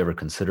source, or would you ever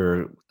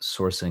consider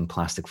sourcing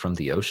plastic from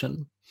the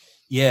ocean?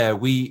 Yeah,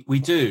 we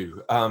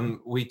do.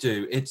 We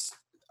do. It's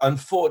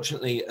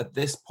unfortunately at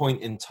this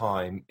point in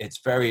time, it's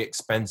very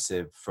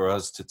expensive for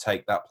us to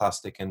take that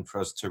plastic and for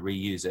us to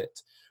reuse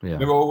it.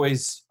 We're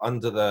always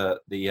under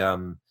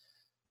the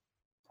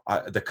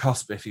the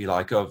cusp, if you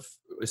like, of,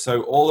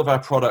 so all of our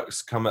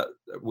products come at,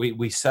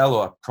 we sell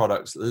our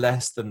products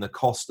less than the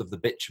cost of the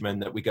bitumen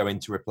that we go in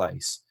to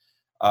replace.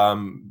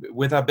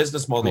 With our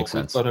business model, Makes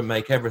we've sense. got to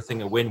make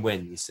everything a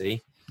win-win, you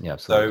see. Yeah,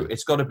 So absolutely.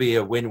 it's got to be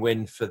a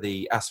win-win for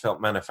the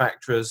asphalt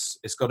manufacturers.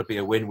 It's got to be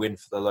a win-win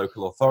for the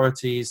local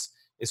authorities.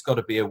 It's got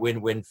to be a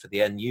win-win for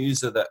the end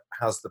user that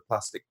has the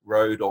plastic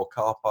road or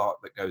car park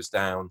that goes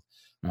down.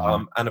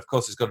 Hmm. And of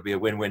course, it's got to be a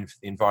win-win for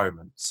the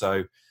environment.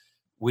 So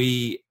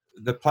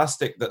the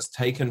plastic that's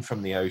taken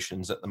from the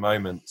oceans at the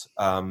moment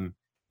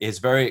is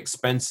very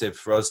expensive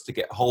for us to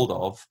get hold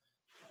of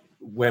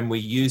when we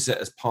use it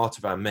as part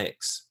of our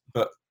mix.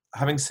 But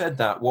having said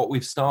that, what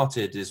we've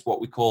started is what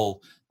we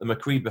call the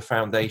McCreeba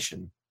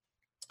Foundation.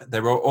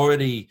 There are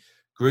already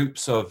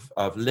groups of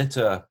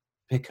litter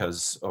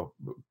pickers or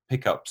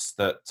pickups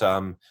that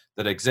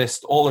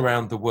exist all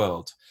around the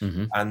world,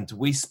 Hmm. and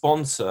we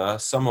sponsor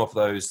some of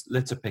those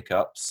litter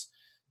pickups.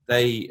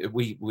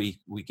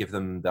 We give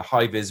them the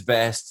high vis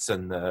vests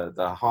and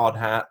the hard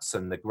hats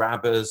and the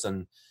grabbers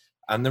and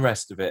the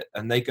rest of it,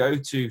 and they go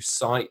to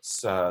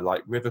sites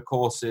like river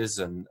courses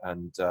and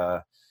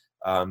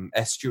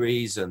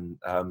estuaries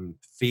and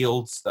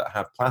fields that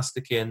have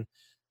plastic in.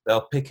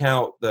 They'll pick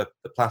out the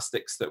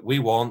plastics that we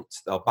want,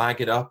 they'll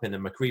bag it up in a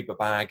McCreeba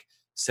bag,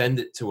 send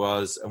it to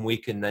us, and we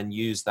can then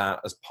use that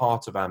as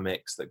part of our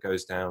mix that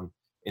goes down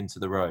into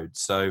the road.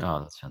 So Oh,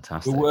 that's we're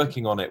fantastic.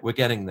 working on it. We're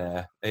getting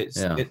there.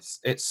 Yeah.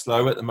 It's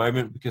slow at the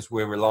moment because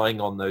we're relying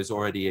on those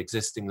already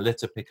existing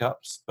litter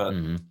pickups, but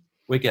Hmm.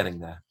 we're getting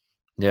there.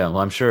 Yeah, well,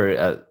 I'm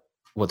sure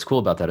what's cool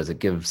about that is it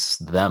gives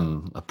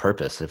them a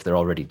purpose. If they're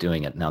already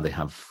doing it, now they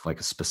have like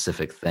a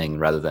specific thing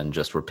rather than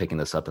just we're picking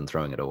this up and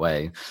throwing it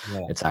away.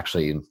 Yeah, It's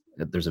actually,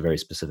 there's a very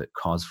specific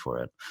cause for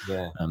it.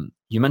 yeah.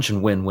 You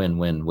mentioned win, win,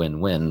 win, win,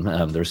 win.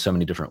 There's so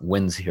many different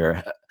wins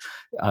here.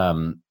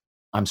 Um,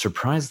 I'm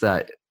surprised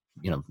that,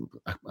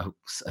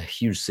 a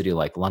huge city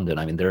like London,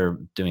 I mean, they're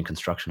doing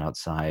construction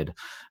outside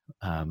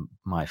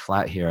my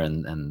flat here,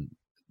 and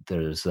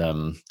there's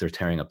they're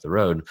tearing up the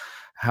road.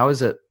 How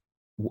is it?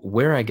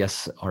 Where, I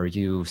guess, are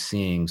you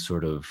seeing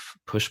sort of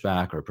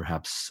pushback or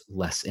perhaps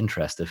less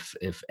interest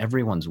if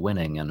everyone's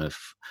winning and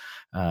if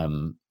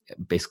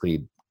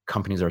basically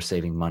companies are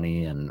saving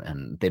money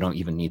and they don't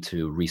even need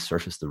to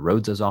resurface the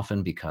roads as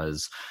often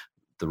because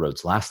the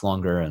roads last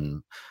longer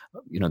and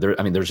there,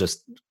 I mean, there's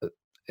just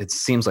it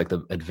seems like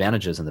the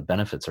advantages and the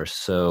benefits are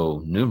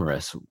so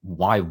numerous.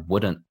 Why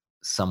wouldn't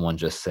someone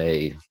just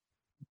say,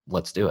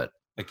 let's do it?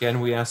 Again,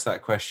 we ask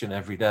that question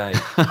every day.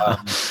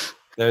 Um,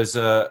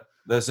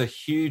 there's a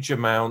huge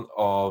amount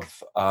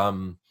of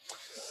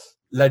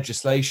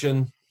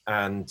legislation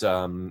and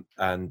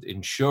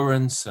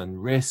insurance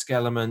and risk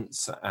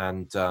elements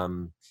and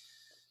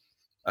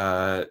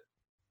uh,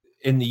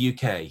 in the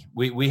UK.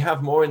 We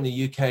have more in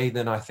the UK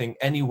than I think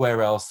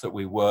anywhere else that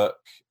we work,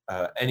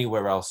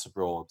 anywhere else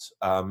abroad.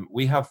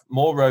 We have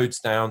more roads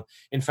down.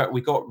 In fact,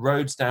 we got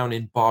roads down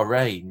in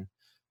Bahrain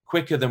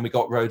quicker than we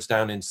got roads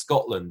down in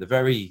Scotland, the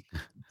very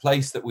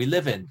place that we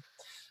live in.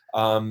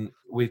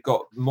 We've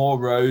got more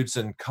roads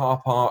and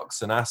car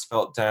parks and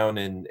asphalt down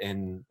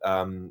in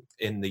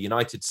the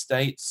United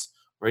States,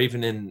 or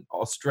even in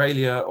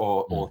Australia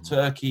or Mhm.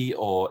 Turkey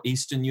or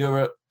Eastern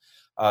Europe,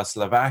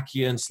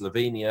 Slovakia and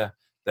Slovenia,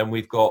 than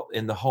we've got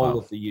in the whole Wow.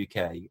 of the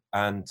UK.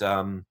 And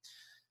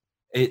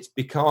it's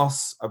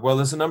because, well,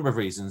 there's a number of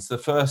reasons. The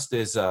first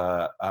is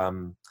the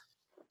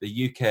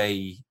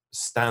UK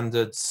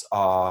standards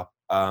are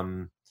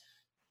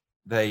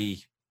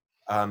they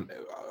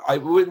I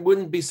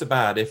wouldn't be so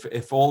bad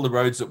if all the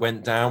roads that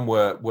went down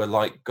were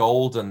like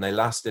gold and they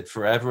lasted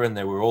forever and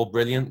they were all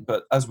brilliant.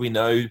 But as we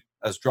know,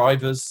 as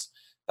drivers,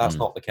 that's Mm.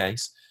 not the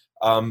case.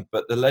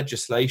 But the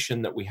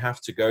legislation that we have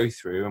to go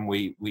through, and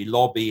we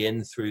lobby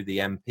in through the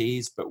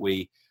MPs, but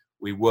we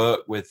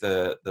work with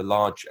the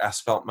large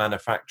asphalt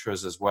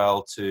manufacturers as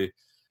well to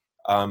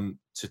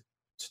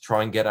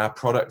try and get our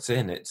products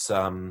in. It's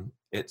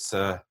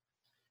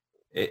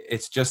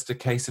just a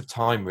case of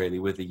time, really,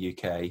 with the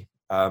UK.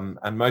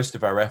 And most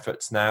of our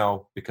efforts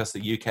now, because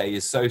the UK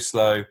is so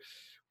slow,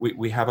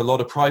 we have a lot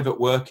of private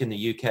work in the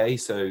UK.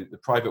 So the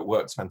private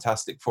work's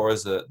fantastic for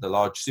us, the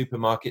large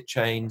supermarket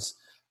chains,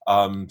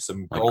 some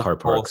Like golf car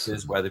parks.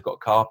 courses where they've got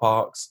car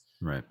parks.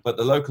 Right. But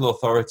the local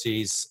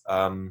authorities,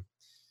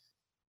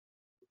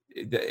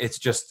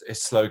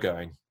 it's slow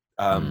going.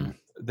 Mm.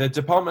 The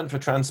Department for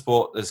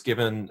Transport has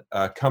given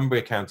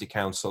Cumbria County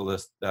Council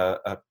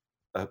quite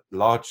a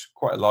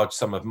large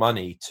sum of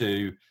money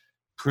to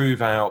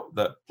prove out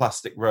that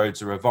plastic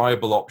roads are a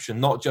viable option,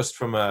 not just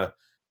from a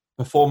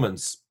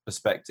performance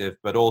perspective,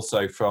 but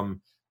also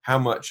from how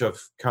much of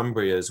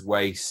Cumbria's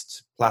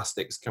waste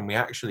plastics can we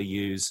actually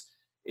use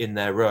in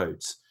their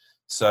roads.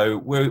 So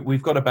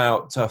we've got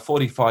about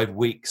 45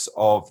 weeks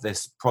of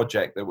this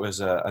project that was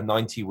a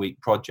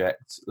 90-week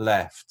project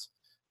left,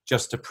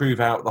 just to prove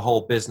out the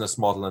whole business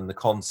model and the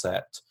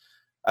concept.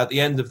 At the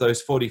end of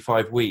those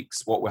 45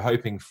 weeks, what we're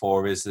hoping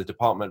for is the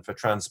Department for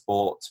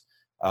Transport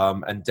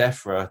and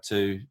DEFRA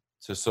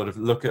to sort of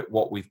look at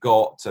what we've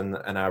got and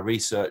our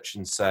research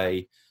and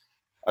say,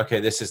 okay,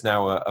 this is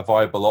now a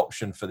viable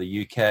option for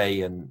the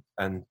UK, and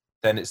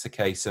then it's a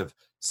case of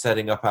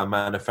setting up our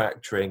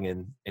manufacturing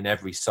in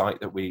every site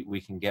that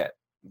we can get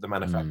the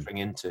manufacturing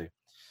into.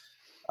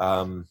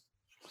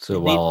 So It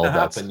while needs all to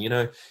that's happen, you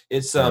know.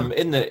 It's yeah.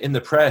 in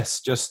the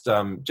press just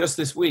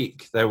this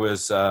week there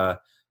was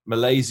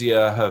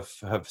Malaysia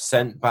have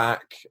sent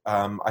back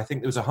I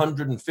think there was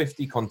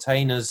 150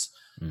 containers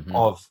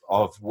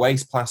of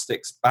waste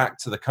plastics back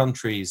to the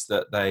countries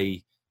that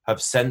they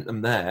have sent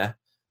them there,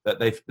 that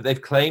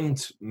they've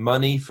claimed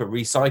money for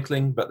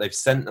recycling, but they've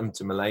sent them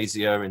to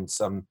Malaysia in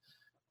some,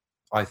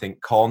 I think,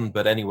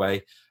 but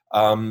anyway,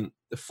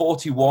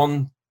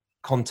 41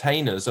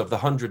 containers of the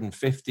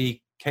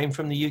 150 came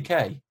from the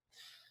UK.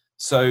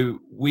 So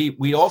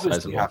we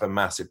obviously Sizable. have a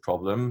massive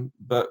problem,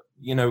 but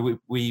you know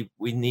we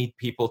need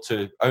people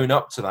to own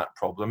up to that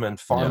problem and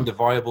find a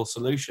viable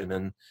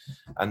solution,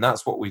 and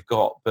that's what we've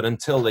got. But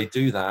until they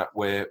do that,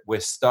 we're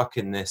stuck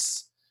in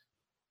this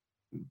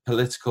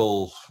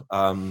political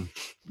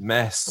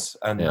mess,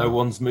 and no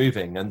one's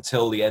moving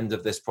until the end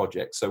of this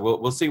project. So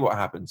we'll see what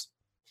happens.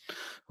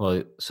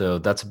 Well,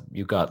 so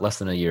you've got less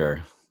than a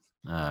year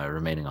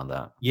remaining on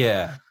that.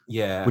 Yeah.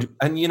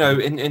 And you know,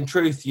 in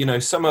truth, you know,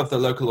 some of the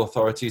local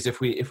authorities,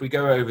 if we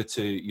go over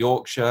to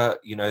Yorkshire,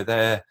 you know,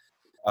 they're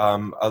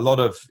a lot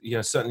of, you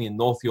know, certainly in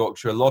North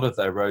Yorkshire, a lot of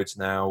their roads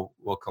now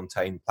will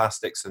contain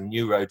plastics, and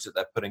new roads that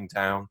they're putting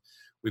down.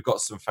 We've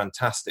got some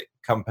fantastic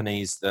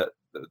companies that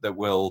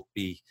will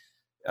be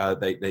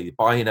they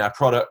buy in our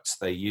products,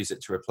 they use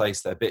it to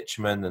replace their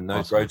bitumen, and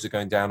those roads are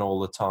going down all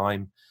the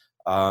time.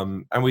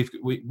 And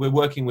we're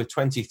working with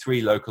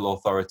 23 local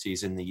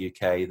authorities in the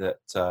UK that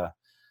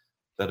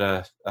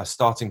are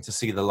starting to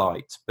see the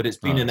light. But it's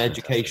been an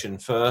education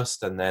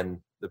first, and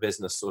then the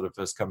business sort of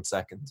has come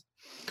second.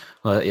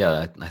 Well,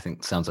 yeah, I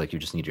think sounds like you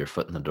just need your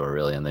foot in the door,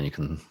 really, and then you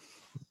can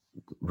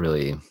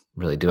really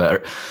do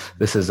it.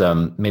 This is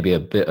maybe a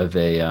bit of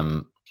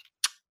a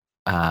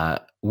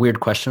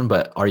weird question,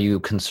 but are you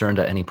concerned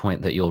at any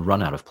point that you'll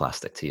run out of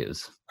plastic to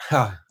use?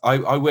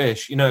 I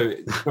wish, you know,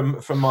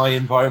 from my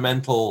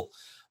environmental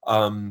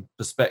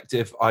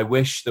perspective, I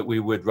wish that we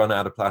would run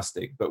out of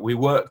plastic. But we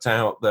worked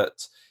out that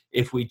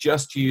if we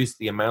just use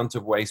the amount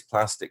of waste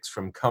plastics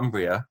from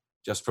Cumbria,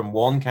 just from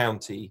one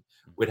county,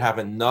 we'd have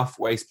enough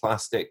waste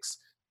plastics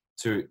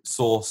to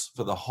source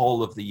for the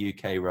whole of the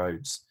UK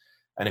roads.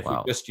 And if we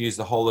just use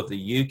the whole of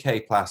the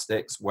UK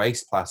plastics,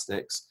 waste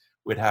plastics,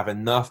 we'd have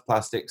enough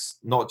plastics,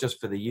 not just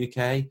for the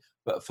UK,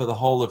 but for the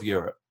whole of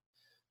Europe.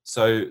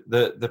 So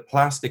the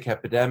plastic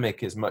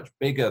epidemic is much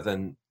bigger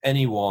than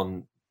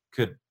anyone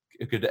could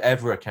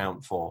ever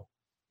account for.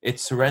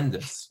 It's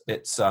horrendous.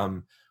 It's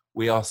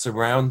we are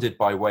surrounded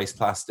by waste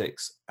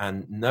plastics,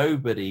 and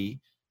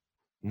nobody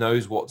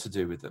knows what to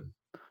do with them.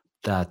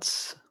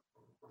 That's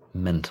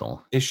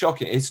mental. It's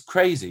shocking. It's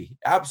crazy.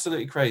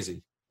 Absolutely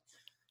crazy.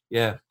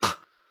 Yeah.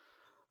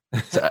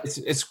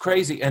 It's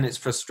crazy, and it's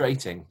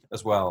frustrating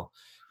as well.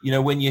 You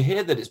know, when you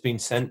hear that it's been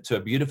sent to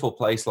a beautiful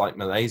place like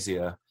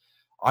Malaysia,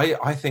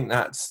 I think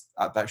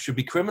that should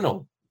be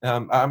criminal.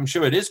 I'm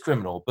sure it is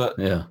criminal, but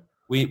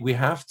we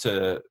have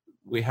to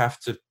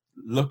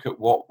look at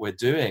what we're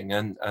doing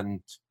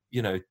and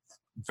you know,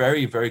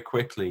 very, very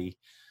quickly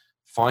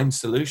find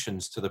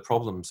solutions to the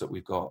problems that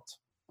we've got.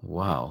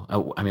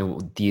 Wow. I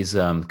mean, these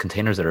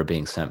containers that are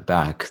being sent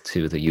back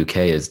to the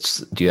UK,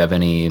 do you have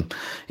any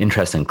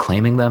interest in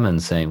claiming them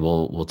and saying,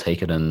 we'll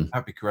take it? And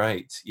that'd be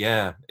great.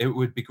 Yeah, it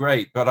would be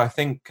great. But I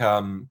think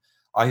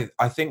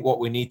I think what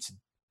we need to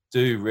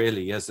do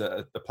really, as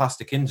the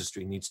plastic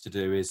industry needs to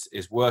do,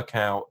 is work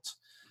out.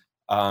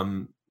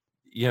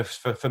 You know,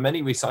 for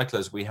many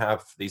recyclers, we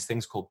have these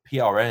things called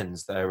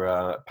PRNs.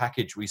 They're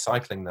package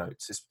recycling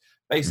notes. It's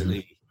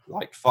basically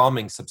like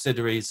farming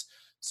subsidiaries.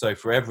 So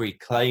for every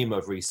claim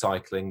of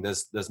recycling,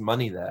 there's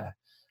money there,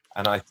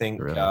 and I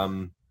think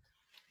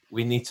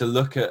we need to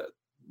look at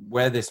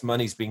where this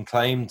money's being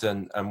claimed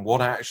and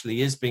what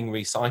actually is being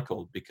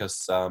recycled,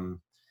 because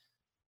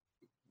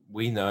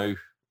we know,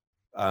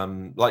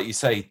 like you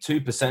say,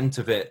 2%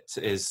 of it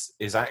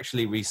is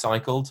actually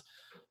recycled,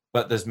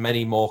 but there's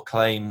many more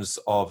claims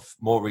of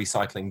more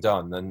recycling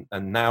done.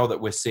 And now that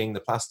we're seeing the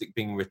plastic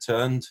being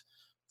returned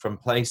from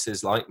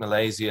places like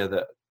Malaysia,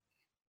 that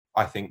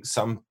I think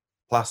some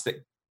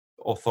plastic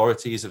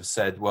authorities have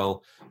said,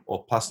 or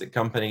plastic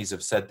companies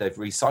have said they've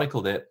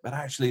recycled it, but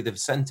actually they've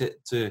sent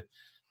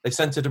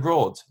it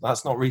abroad.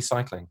 That's not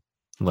recycling.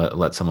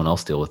 Let someone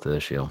else deal with the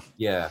issue.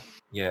 Yeah.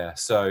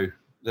 So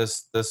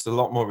there's a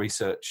lot more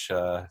research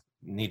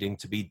needing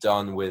to be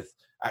done with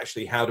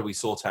actually how do we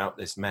sort out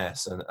this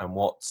mess, and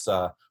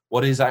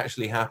what is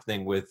actually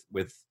happening with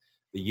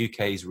the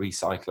UK's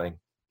recycling.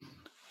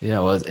 Yeah,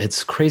 well,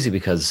 it's crazy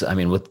because I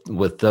mean,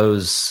 with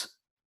those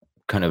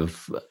kind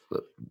of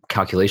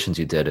calculations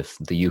you did, if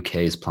the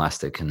UK's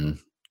plastic can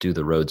do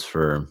the roads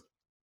for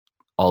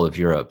all of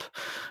Europe,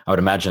 I would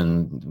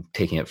imagine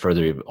taking it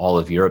further, all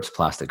of Europe's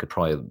plastic could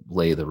probably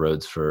lay the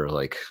roads for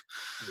like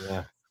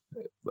the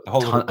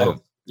whole of the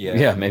world.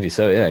 Yeah, maybe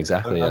so. Yeah,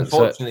 exactly.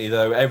 Unfortunately,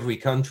 though, every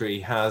country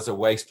has a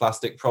waste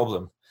plastic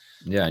problem.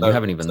 Yeah, and you So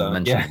haven't even yeah,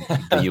 mentioned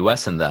the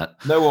US in that.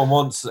 no one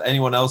wants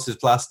anyone else's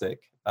plastic.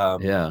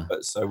 Yeah,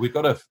 But so we've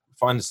got to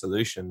find a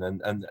solution,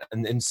 and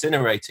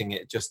incinerating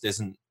it just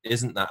isn't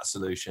that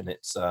solution.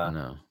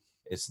 no.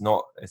 It's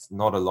not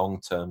a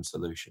long-term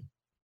solution.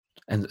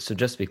 And so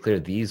just to be clear,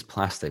 these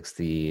plastics,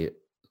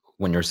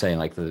 when you're saying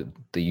like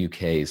the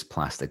UK's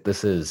plastic,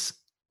 this is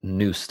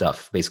new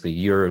stuff. Basically,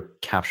 you're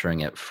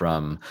capturing it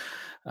from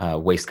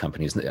waste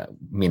companies,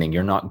 meaning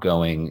you're not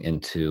going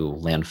into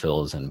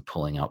landfills and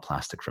pulling out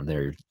plastic from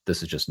there.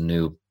 This is just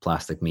new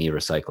plastic, me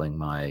recycling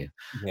my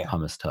Yeah.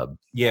 hummus tub.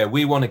 Yeah,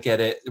 we want to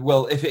get it.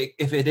 Well, if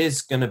it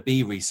is going to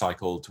be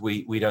recycled,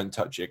 we don't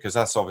touch it, because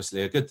that's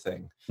obviously a good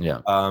thing.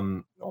 Yeah.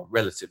 Or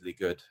relatively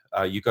good.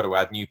 You've got to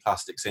add new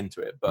plastics into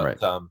it,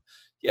 but Right.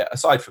 yeah.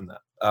 Aside from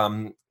that,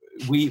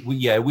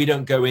 we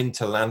don't go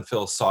into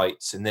landfill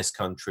sites in this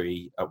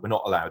country. We're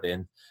not allowed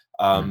in.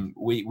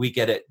 We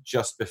get it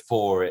just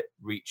before it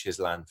reaches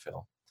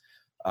landfill.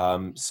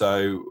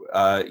 So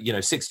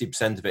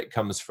 60% of it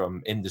comes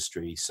from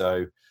industry.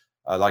 So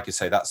like I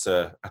say, that's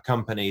a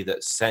company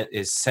that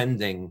is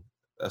sending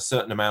a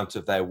certain amount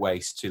of their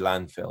waste to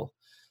landfill,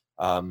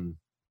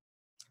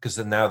 because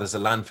now there's a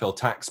landfill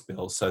tax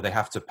bill, so they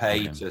have to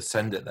pay to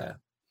send it there.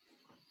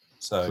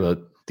 So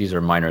these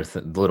are minor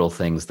little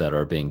things that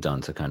are being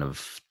done to kind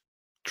of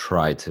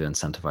try to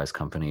incentivize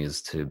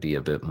companies to be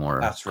a bit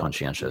more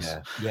conscientious.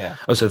 Right. Yeah.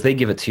 Oh, so if they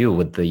give it to you,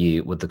 would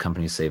the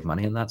companies save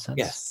money in that sense?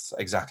 Yes,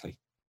 exactly.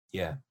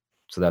 Yeah.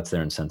 So that's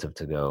their incentive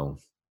to go.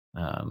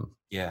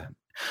 Yeah.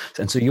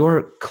 And so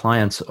your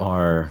clients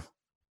are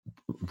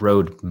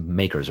road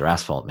makers or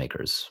asphalt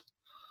makers.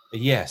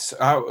 Yes.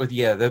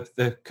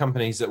 The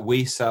companies that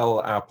we sell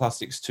our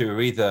plastics to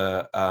are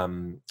either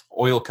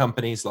oil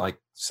companies like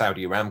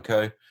Saudi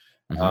Aramco,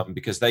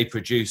 because they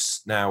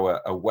produce now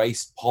a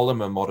waste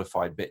polymer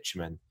modified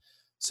bitumen.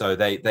 So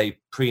they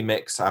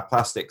pre-mix our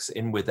plastics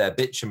in with their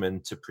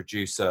bitumen to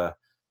produce an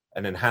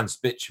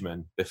enhanced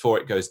bitumen before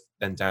it goes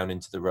then down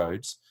into the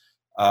roads.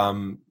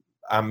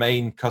 Our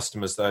main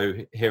customers, though,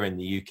 here in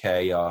the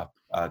UK are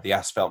the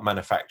asphalt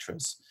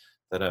manufacturers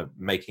that are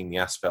making the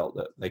asphalt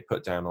that they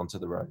put down onto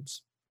the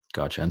roads.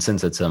 Gotcha. And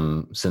since it's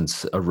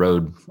since a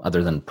road,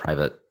 other than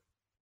private,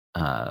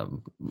 a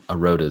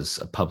road is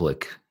a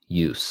public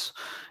use,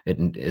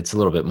 it's a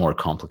little bit more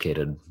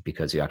complicated,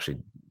 because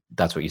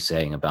that's what you're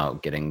saying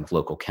about getting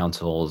local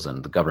councils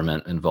and the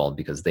government involved,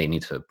 because they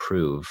need to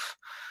approve.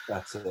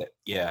 That's it.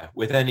 Yeah,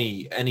 with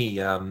any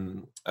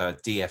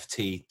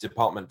DFT,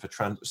 Department for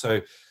Transport.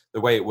 So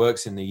the way it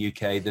works in the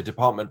UK, the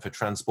Department for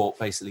Transport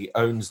basically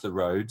owns the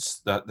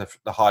roads, the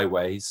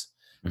highways,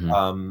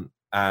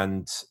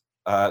 and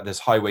there's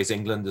Highways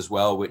England as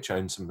well, which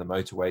owns some of the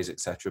motorways,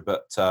 etc.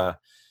 But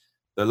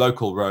the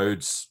local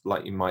roads,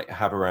 like you might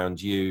have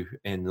around you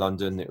in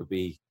London, it would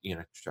be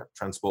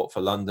Transport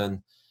for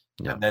London,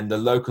 and then the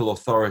local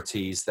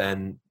authorities,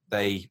 then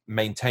they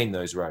maintain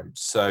those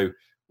roads. So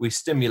we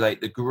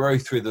stimulate the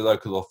growth through the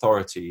local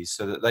authorities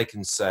so that they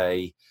can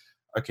say,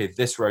 okay,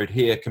 this road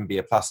here can be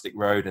a plastic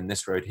road and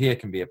this road here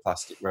can be a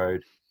plastic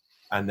road.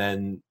 And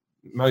then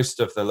most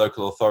of the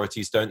local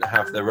authorities don't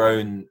have their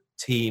own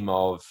team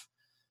of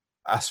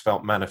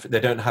asphalt they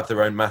don't have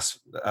their own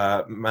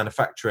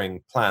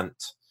manufacturing plant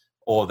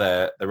or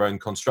their own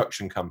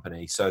construction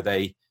company. So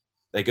they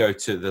go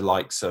to the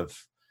likes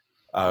of,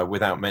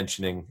 without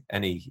mentioning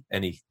any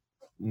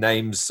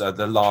names,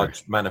 the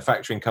large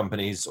manufacturing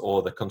companies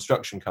or the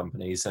construction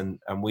companies, and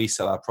we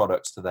sell our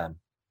products to them.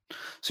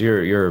 So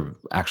you're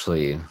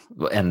actually,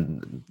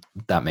 and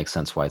that makes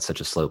sense why it's such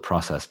a slow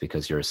process,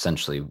 because you're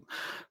essentially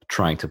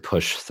trying to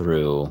push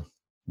through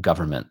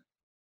government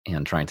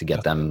and trying to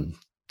get them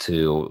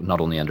to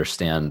not only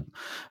understand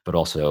but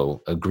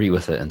also agree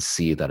with it and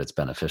see that it's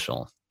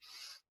beneficial.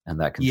 And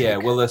that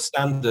can well, the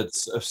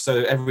standards,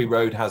 so every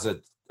road has a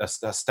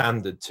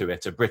standard to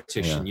it, a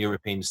British and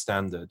European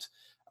standard.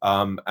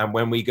 And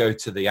when we go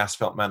to the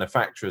asphalt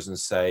manufacturers and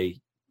say,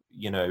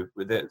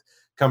 with the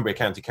Cumbria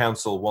County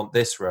Council want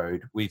this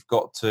road, we've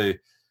got to,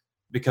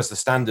 because the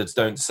standards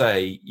don't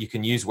say you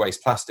can use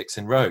waste plastics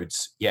in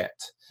roads yet.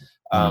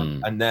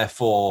 And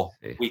therefore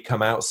we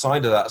come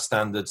outside of that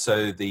standard.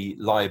 So the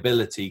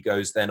liability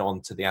goes then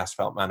on to the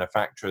asphalt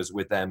manufacturers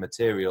with their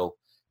material,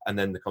 and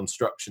then the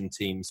construction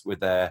teams with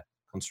their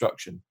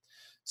construction.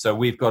 So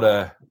we've got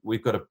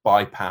to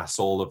bypass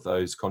all of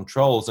those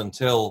controls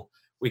until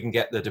we can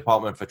get the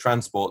Department for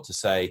Transport to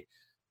say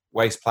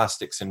waste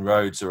plastics in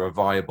roads are a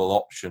viable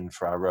option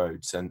for our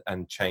roads,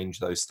 and change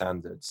those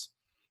standards.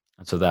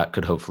 So that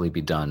could hopefully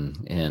be done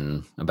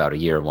in about a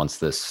year once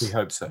this. We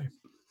hope so.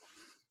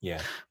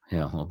 Yeah.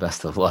 Yeah. Well,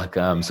 best of luck.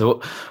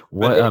 So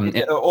what?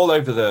 All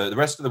over the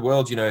rest of the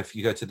world, if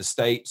you go to the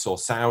States or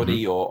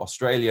Saudi or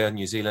Australia,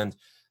 New Zealand,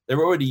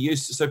 they're already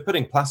used to. So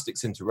putting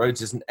plastics into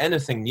roads isn't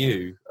anything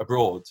new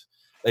abroad.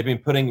 They've been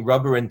putting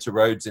rubber into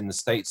roads in the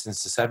States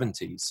since the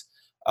 70s.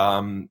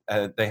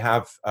 They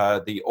have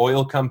the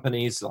oil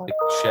companies like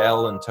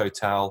Shell and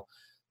Total.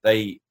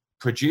 They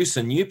produce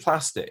a new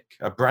plastic,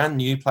 a brand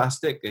new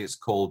plastic. It's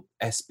called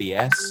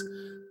SBS,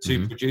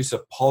 to produce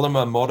a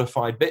polymer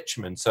modified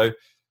bitumen. So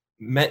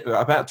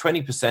about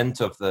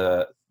 20% of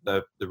the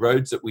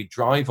roads that we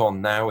drive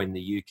on now in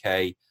the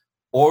UK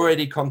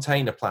already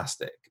contain a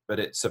plastic, but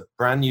it's a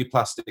brand new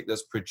plastic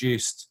that's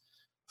produced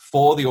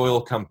for the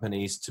oil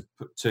companies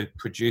to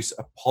produce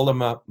a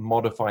polymer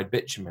modified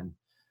bitumen.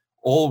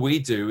 All we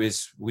do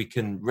is we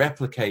can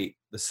replicate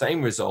the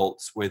same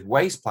results with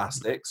waste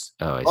plastics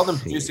rather than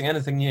producing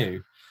anything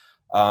new.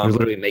 You're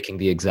literally making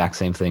the exact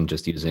same thing,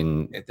 just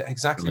using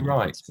exactly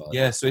right.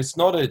 Yeah, so it's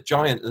not a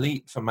giant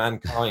leap for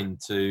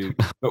mankind to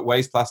put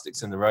waste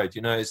plastics in the road.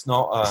 You know, it's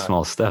not a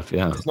small step.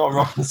 Yeah, it's not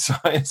rocket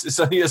science. It's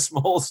only a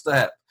small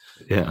step.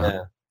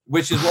 Yeah,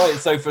 which is why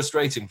it's so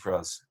frustrating for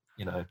us.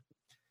 You know,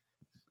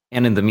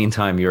 and in the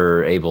meantime,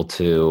 you're able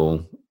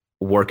to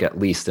work at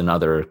least in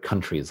other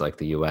countries like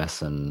the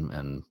US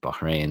and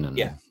Bahrain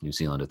and New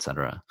Zealand,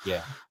 etc.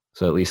 Yeah.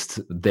 So at least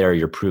there,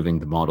 you're proving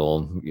the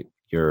model.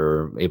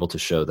 You're able to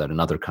show that in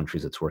other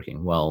countries it's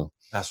working well.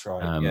 That's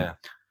right.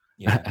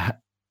 Yeah.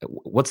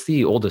 What's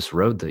the oldest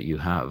road that you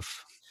have?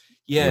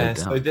 Yeah.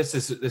 So this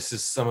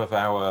is some of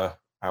our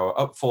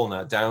upfall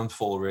now,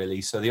 downfall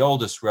really. So the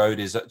oldest road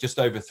is just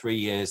over 3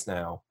 years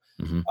now.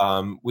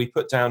 Mm-hmm. We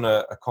put down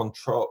a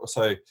control.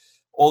 So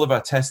all of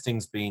our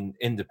testing's been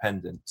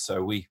independent.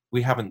 So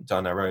we haven't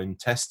done our own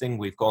testing.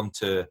 We've gone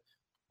to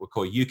we're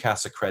called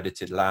UCAS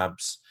accredited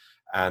labs.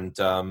 And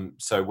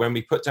so when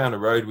we put down a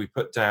road, we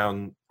put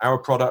down our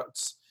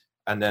products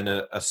and then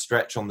a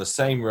stretch on the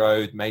same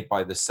road made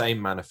by the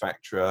same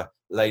manufacturer,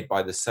 laid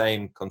by the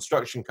same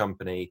construction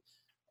company,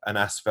 an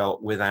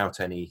asphalt without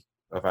any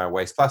of our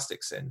waste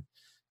plastics in.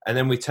 And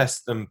then we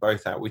test them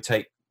both out. We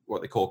take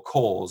what they call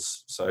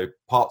cores, so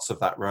parts of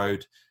that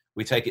road,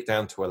 we take it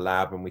down to a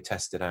lab and we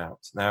test it out.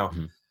 Now,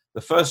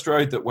 the first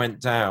road that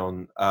went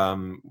down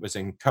was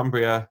in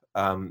Cumbria,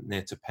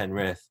 near to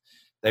Penrith.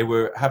 They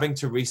were having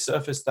to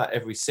resurface that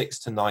every 6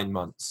 to 9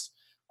 months.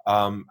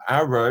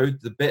 Our road,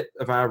 the bit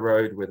of our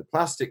road where the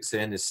plastic's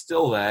in, is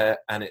still there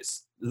and it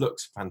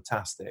looks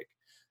fantastic.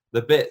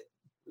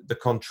 The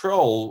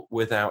control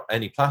without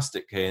any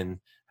plastic in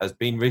has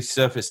been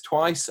resurfaced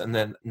twice and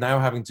then now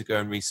having to go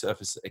and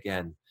resurface it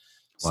again.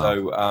 Wow.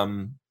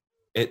 So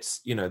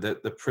it's, you know,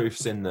 the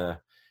proof's in the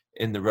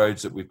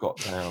roads that we've got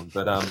down.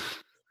 But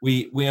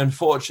we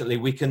unfortunately,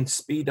 we can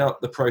speed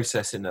up the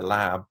process in the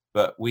lab,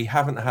 but we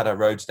haven't had our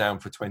roads down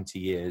for 20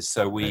 years.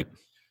 So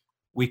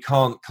we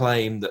can't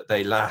claim that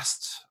they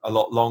last a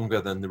lot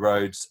longer than the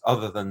roads,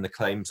 other than the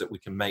claims that we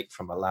can make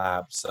from a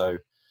lab. So,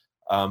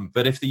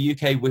 but if the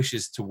UK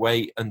wishes to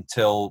wait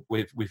until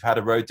we've had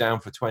a road down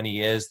for 20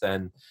 years,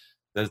 then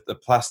the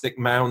plastic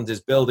mound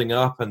is building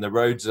up and the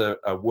roads are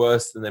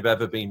worse than they've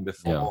ever been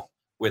before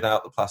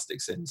without the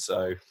plastics in.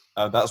 So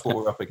that's what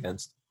we're up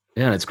against.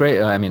 Yeah, and it's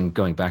great. I mean,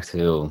 going back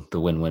to the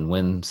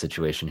win-win-win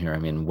situation here, I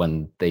mean,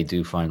 when they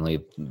do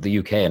finally, the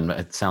UK, and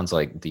it sounds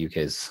like the UK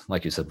is,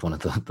 like you said, one of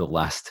the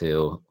last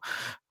to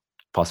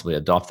possibly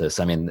adopt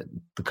this. I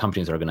mean, the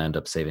companies are going to end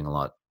up saving a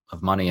lot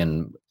of money,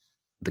 and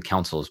the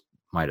councils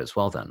might as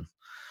well then.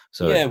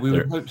 So yeah, we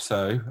would hope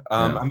so.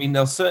 I mean,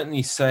 they'll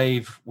certainly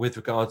save with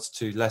regards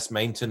to less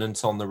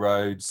maintenance on the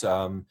roads.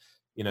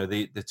 You know,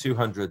 the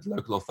 200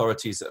 local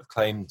authorities that have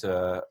claimed,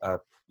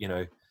 you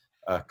know,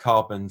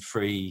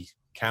 carbon-free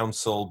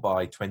council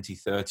by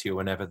 2030 or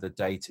whenever the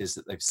date is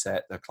that they've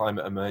set, the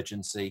climate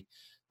emergency,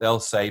 they'll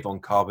save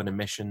on carbon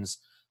emissions.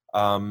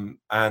 And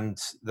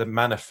the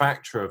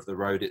manufacture of the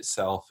road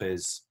itself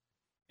is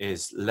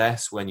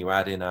less when you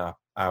add in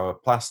our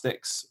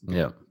plastics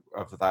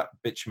of that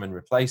bitumen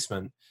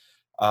replacement.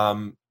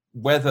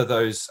 Whether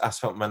those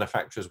asphalt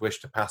manufacturers wish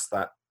to pass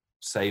that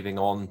saving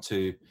on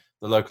to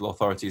the local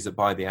authorities that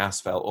buy the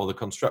asphalt or the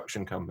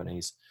construction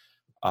companies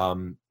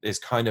is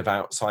kind of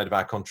outside of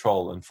our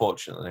control,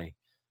 unfortunately.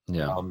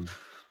 Yeah.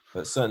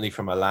 But certainly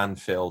from a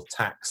landfill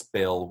tax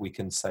bill, we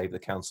can save the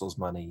council's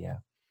money. Yeah.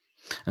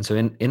 And so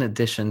in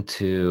addition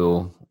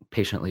to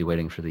patiently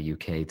waiting for the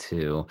UK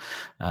to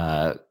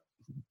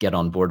get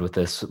on board with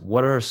this,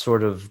 what are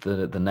sort of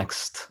the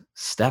next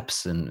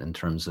steps in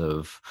terms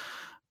of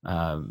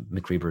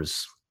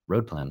McReaber's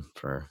road plan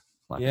for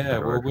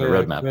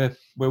roadmap?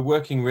 We're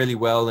working really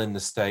well in the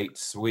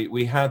States.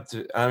 We had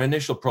our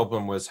initial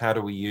problem was, how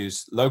do we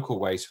use local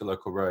waste for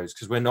local roads?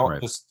 Because we're not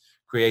just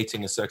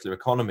creating a circular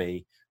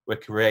economy, we're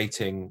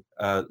creating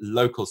a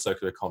local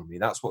circular economy.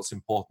 That's what's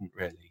important,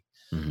 really.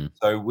 Mm-hmm.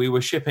 So we were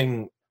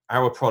shipping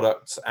our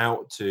products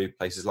out to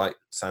places like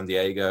San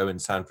Diego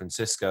and San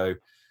Francisco,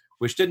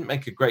 which didn't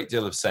make a great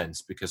deal of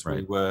sense because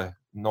we were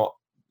not,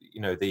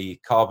 you know, the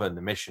carbon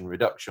emission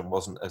reduction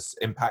wasn't as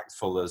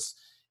impactful as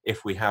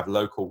if we have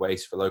local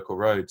waste for local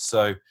roads.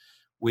 So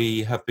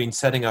we have been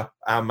setting up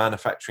our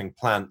manufacturing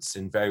plants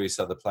in various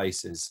other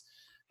places.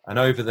 And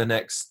over the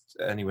next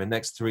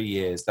 3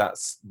 years,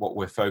 that's what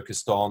we're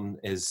focused on,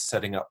 is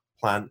setting up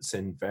plants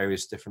in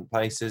various different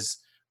places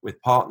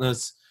with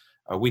partners.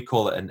 We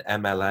call it an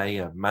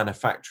MLA, a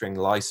manufacturing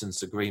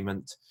license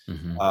agreement,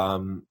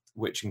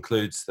 which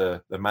includes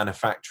the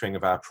manufacturing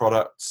of our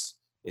products.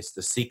 It's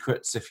the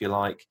secrets, if you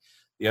like.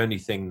 The only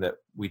thing that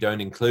we don't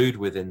include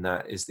within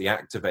that is the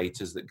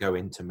activators that go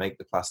in to make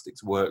the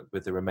plastics work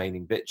with the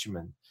remaining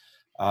bitumen.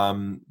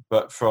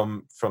 But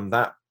from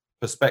that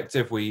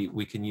perspective,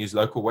 we can use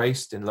local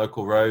waste in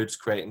local roads,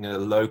 creating a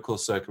local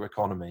circular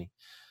economy.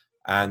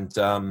 And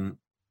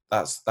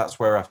that's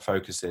where our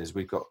focus is.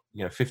 We've got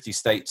 50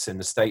 states in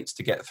the States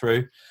to get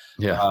through,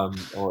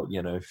 or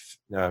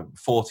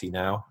 40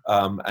 now,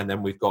 and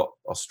then we've got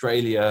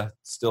Australia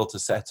still to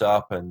set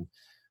up, and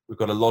we've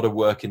got a lot of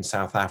work in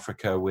South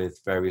Africa with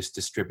various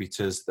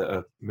distributors that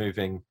are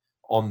moving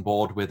on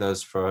board with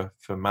us for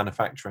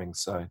manufacturing.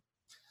 So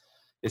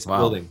it's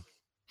building.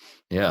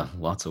 Yeah,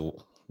 lots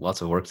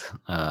of work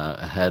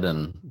ahead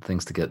and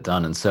things to get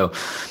done. And so,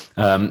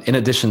 in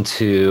addition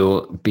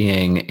to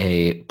being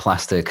a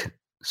plastic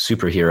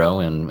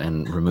superhero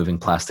and removing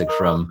plastic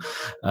from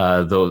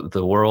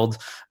the world,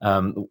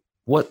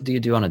 what do you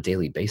do on a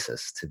daily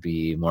basis to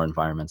be more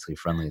environmentally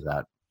friendly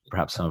that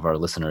perhaps some of our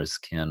listeners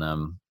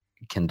can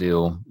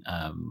do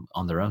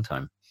on their own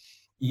time?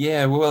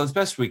 Yeah, well, as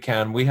best we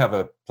can. We have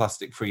a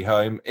plastic-free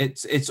home.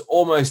 It's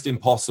almost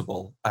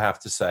impossible, I have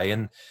to say,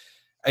 and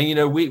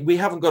we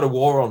haven't got a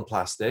war on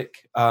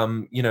plastic.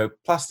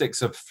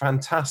 Plastic's a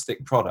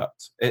fantastic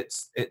product.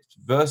 It's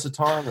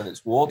versatile and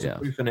it's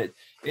waterproof, and it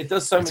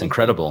does so many things.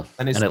 Incredible,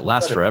 and it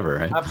lasts forever,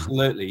 right?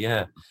 Absolutely,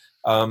 yeah.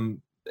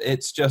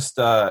 It's just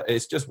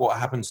what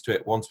happens to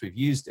it once we've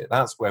used it.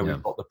 That's where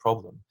we've got the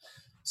problem.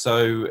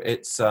 So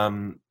it's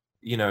I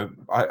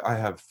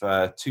have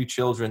 2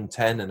 children,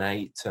 10 and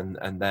 8,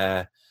 and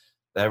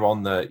they're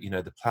on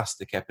the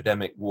plastic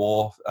epidemic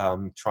war,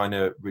 trying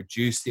to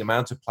reduce the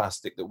amount of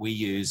plastic that we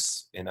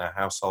use in our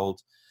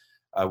household.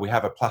 We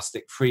have a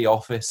plastic-free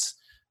office.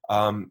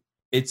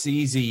 It's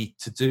easy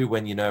to do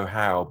when you know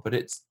how, but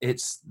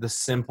it's the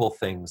simple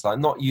things like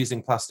not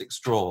using plastic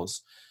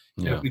straws.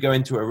 If we go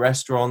into a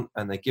restaurant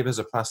and they give us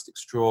a plastic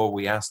straw,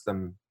 we ask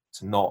them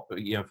to not,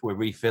 if we're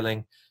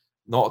refilling,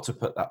 not to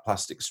put that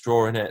plastic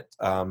straw in it.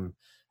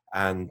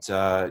 And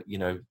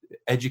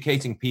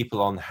educating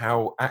people on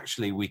how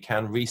actually we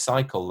can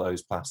recycle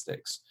those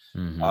plastics.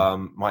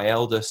 My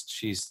eldest,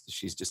 she's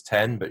just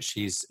 10, but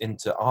she's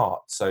into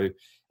art. So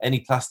any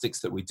plastics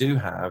that we do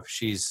have,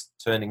 she's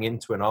turning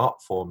into an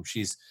art form.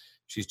 She's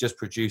just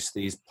produced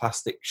these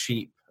plastic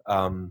sheep.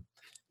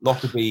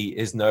 Lockerbie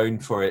is known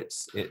for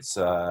its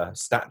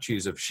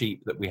statues of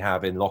sheep that we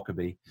have in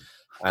Lockerbie.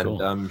 And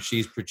cool.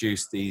 She's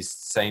produced these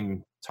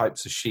same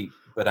types of sheep,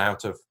 but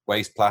out of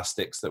waste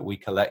plastics that we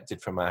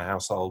collected from our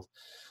household.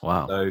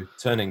 Wow. So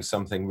turning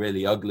something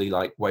really ugly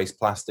like waste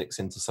plastics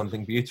into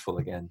something beautiful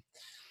again.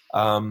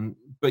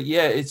 But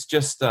yeah, it's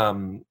just,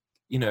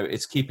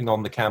 it's keeping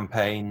on the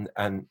campaign,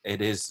 and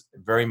it is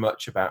very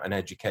much about an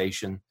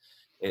education.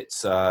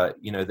 It's,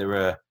 there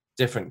are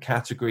different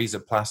categories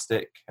of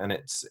plastic, and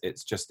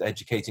it's just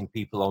educating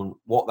people on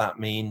what that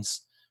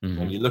means.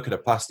 When you look at a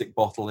plastic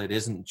bottle, it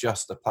isn't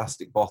just a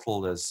plastic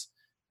bottle. There's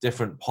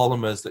different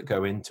polymers that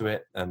go into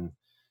it, and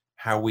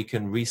how we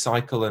can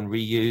recycle and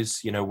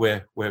reuse.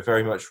 We're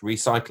very much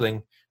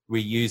recycling,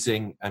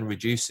 reusing, and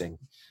reducing.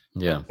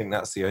 Yeah, I think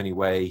that's the only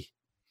way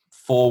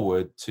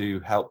forward to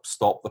help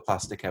stop the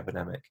plastic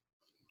epidemic.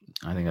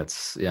 I think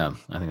that's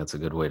a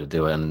good way to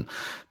do it, and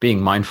being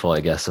mindful,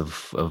 I guess,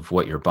 of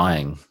what you're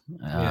buying,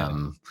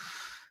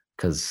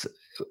 because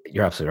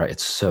you're absolutely right.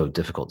 It's so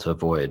difficult to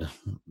avoid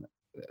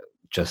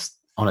just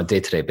on a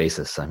day-to-day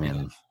basis. I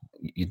mean,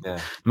 no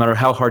matter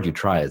how hard you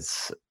try,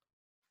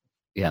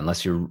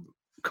 unless you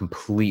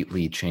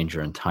completely change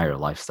your entire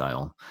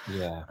lifestyle,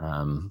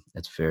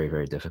 it's very,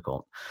 very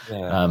difficult.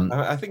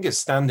 I think it's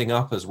standing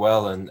up as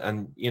well,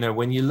 and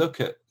when you look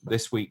at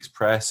this week's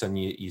press and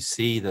you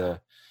see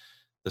the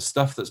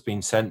stuff that's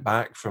been sent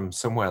back from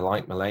somewhere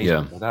like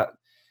Malaysia, that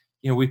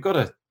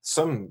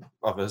some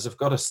of us have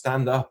got to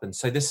stand up and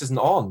say, this isn't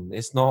on.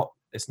 It's not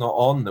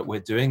on that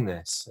we're doing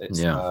this.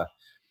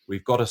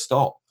 We've got to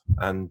stop,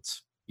 and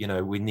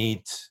we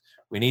need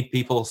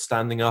people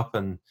standing up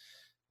and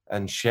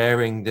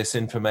sharing this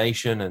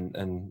information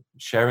and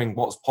sharing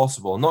what's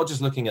possible, not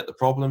just looking at the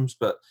problems,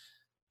 but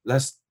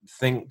let's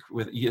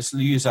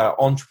use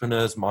our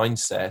entrepreneur's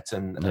mindset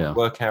and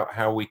work out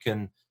how we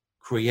can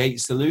create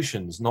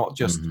solutions, not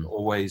just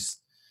always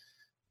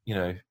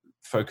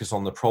focus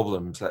on the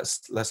problems.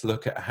 Let's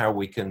look at how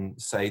we can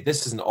say,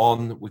 this isn't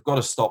on, we've got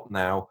to stop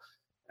now,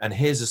 and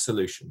here's a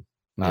solution.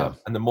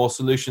 And the more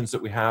solutions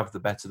that we have, the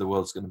better the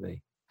world's going to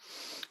be.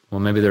 Well,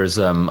 maybe there's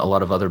a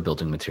lot of other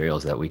building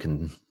materials that we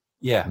can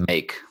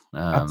make.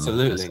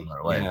 Absolutely.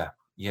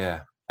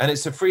 Yeah. And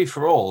it's a free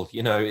for all.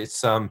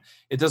 It's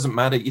it doesn't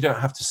matter. You don't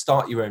have to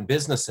start your own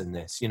business in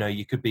this.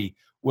 You could be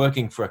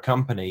working for a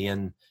company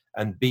and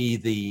be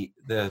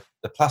the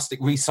plastic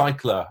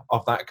recycler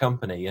of that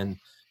company and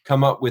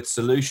come up with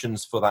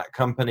solutions for that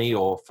company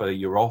or for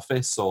your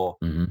office, or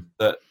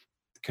that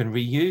can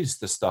reuse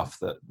the stuff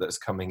that's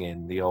coming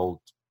in, the old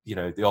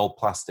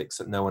plastics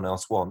that no one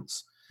else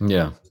wants.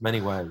 There's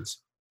many ways.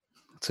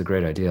 It's a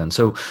great idea. And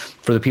so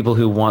for the people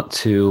who want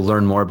to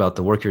learn more about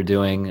the work you're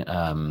doing,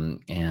 and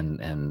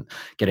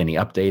get any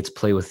updates,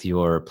 play with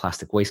your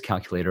plastic waste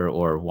calculator,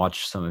 or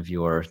watch some of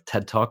your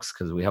TED Talks,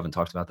 because we haven't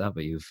talked about that,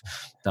 but you've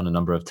done a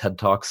number of TED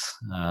Talks,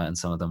 and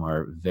some of them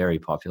are very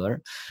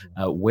popular.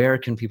 Where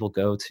can people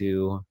go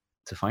to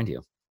find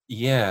you?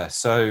 Yeah,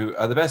 so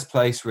the best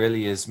place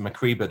really is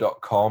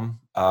macrebur.com,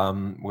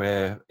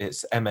 where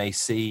it's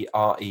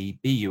macrebur.com.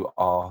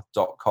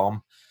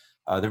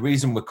 The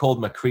reason we're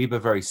called Macrebur,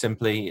 very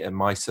simply, and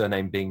my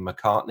surname being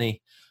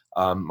McCartney,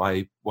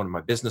 one of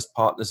my business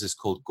partners is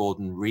called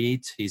Gordon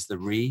Reed. He's the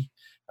Ree,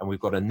 and we've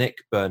got a Nick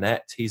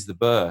Burnett. He's the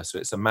Burr. So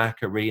it's a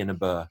Mac, a Ree, and a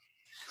Burr.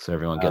 So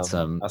everyone gets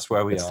that's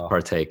where we are.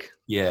 Partake.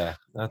 Yeah,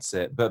 that's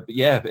it. But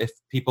yeah, if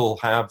people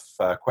have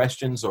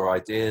questions or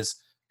ideas,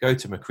 go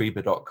to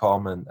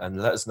macrebur.com and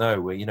let us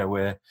know.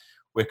 We're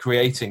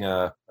creating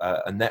a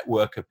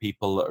network of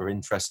people that are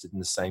interested in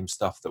the same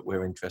stuff that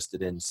we're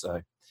interested in.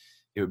 So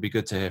it would be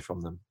good to hear from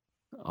them.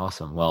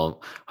 Awesome.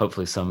 Well,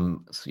 hopefully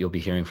you'll be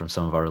hearing from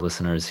some of our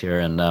listeners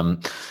here. And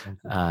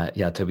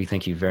Toby,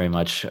 thank you very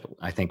much.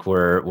 I think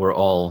we're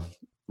all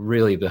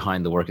really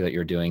behind the work that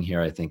you're doing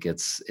here. I think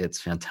it's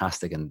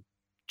fantastic, and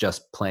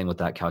just playing with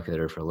that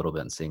calculator for a little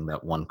bit and seeing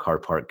that one car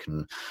part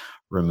can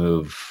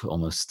remove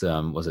almost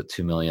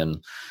 2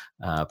 million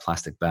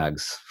plastic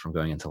bags from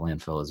going into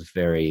landfill is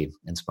very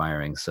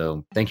inspiring.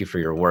 So thank you for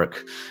your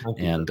work.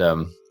 And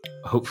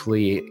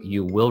hopefully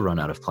you will run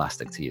out of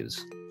plastic to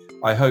use.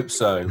 I hope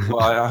so. Well,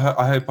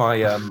 I hope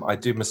I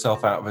do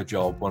myself out of a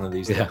job one of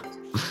these days.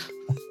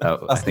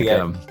 I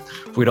think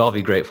we'd all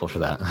be grateful for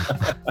that.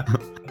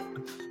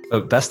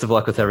 But best of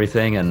luck with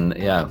everything, and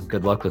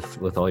good luck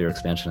with all your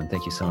expansion, and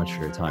thank you so much for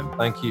your time.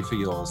 Thank you for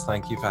yours.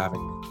 Thank you for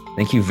having me.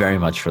 Thank you very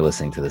much for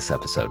listening to this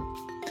episode.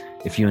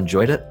 If you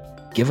enjoyed it,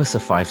 give us a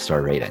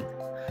 5-star rating.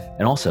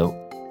 And also,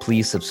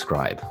 please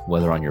subscribe,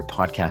 whether on your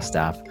podcast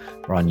app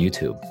or on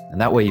YouTube. And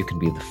that way you can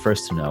be the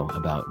first to know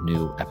about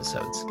new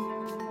episodes.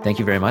 Thank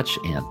you very much,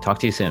 and talk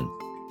to you soon.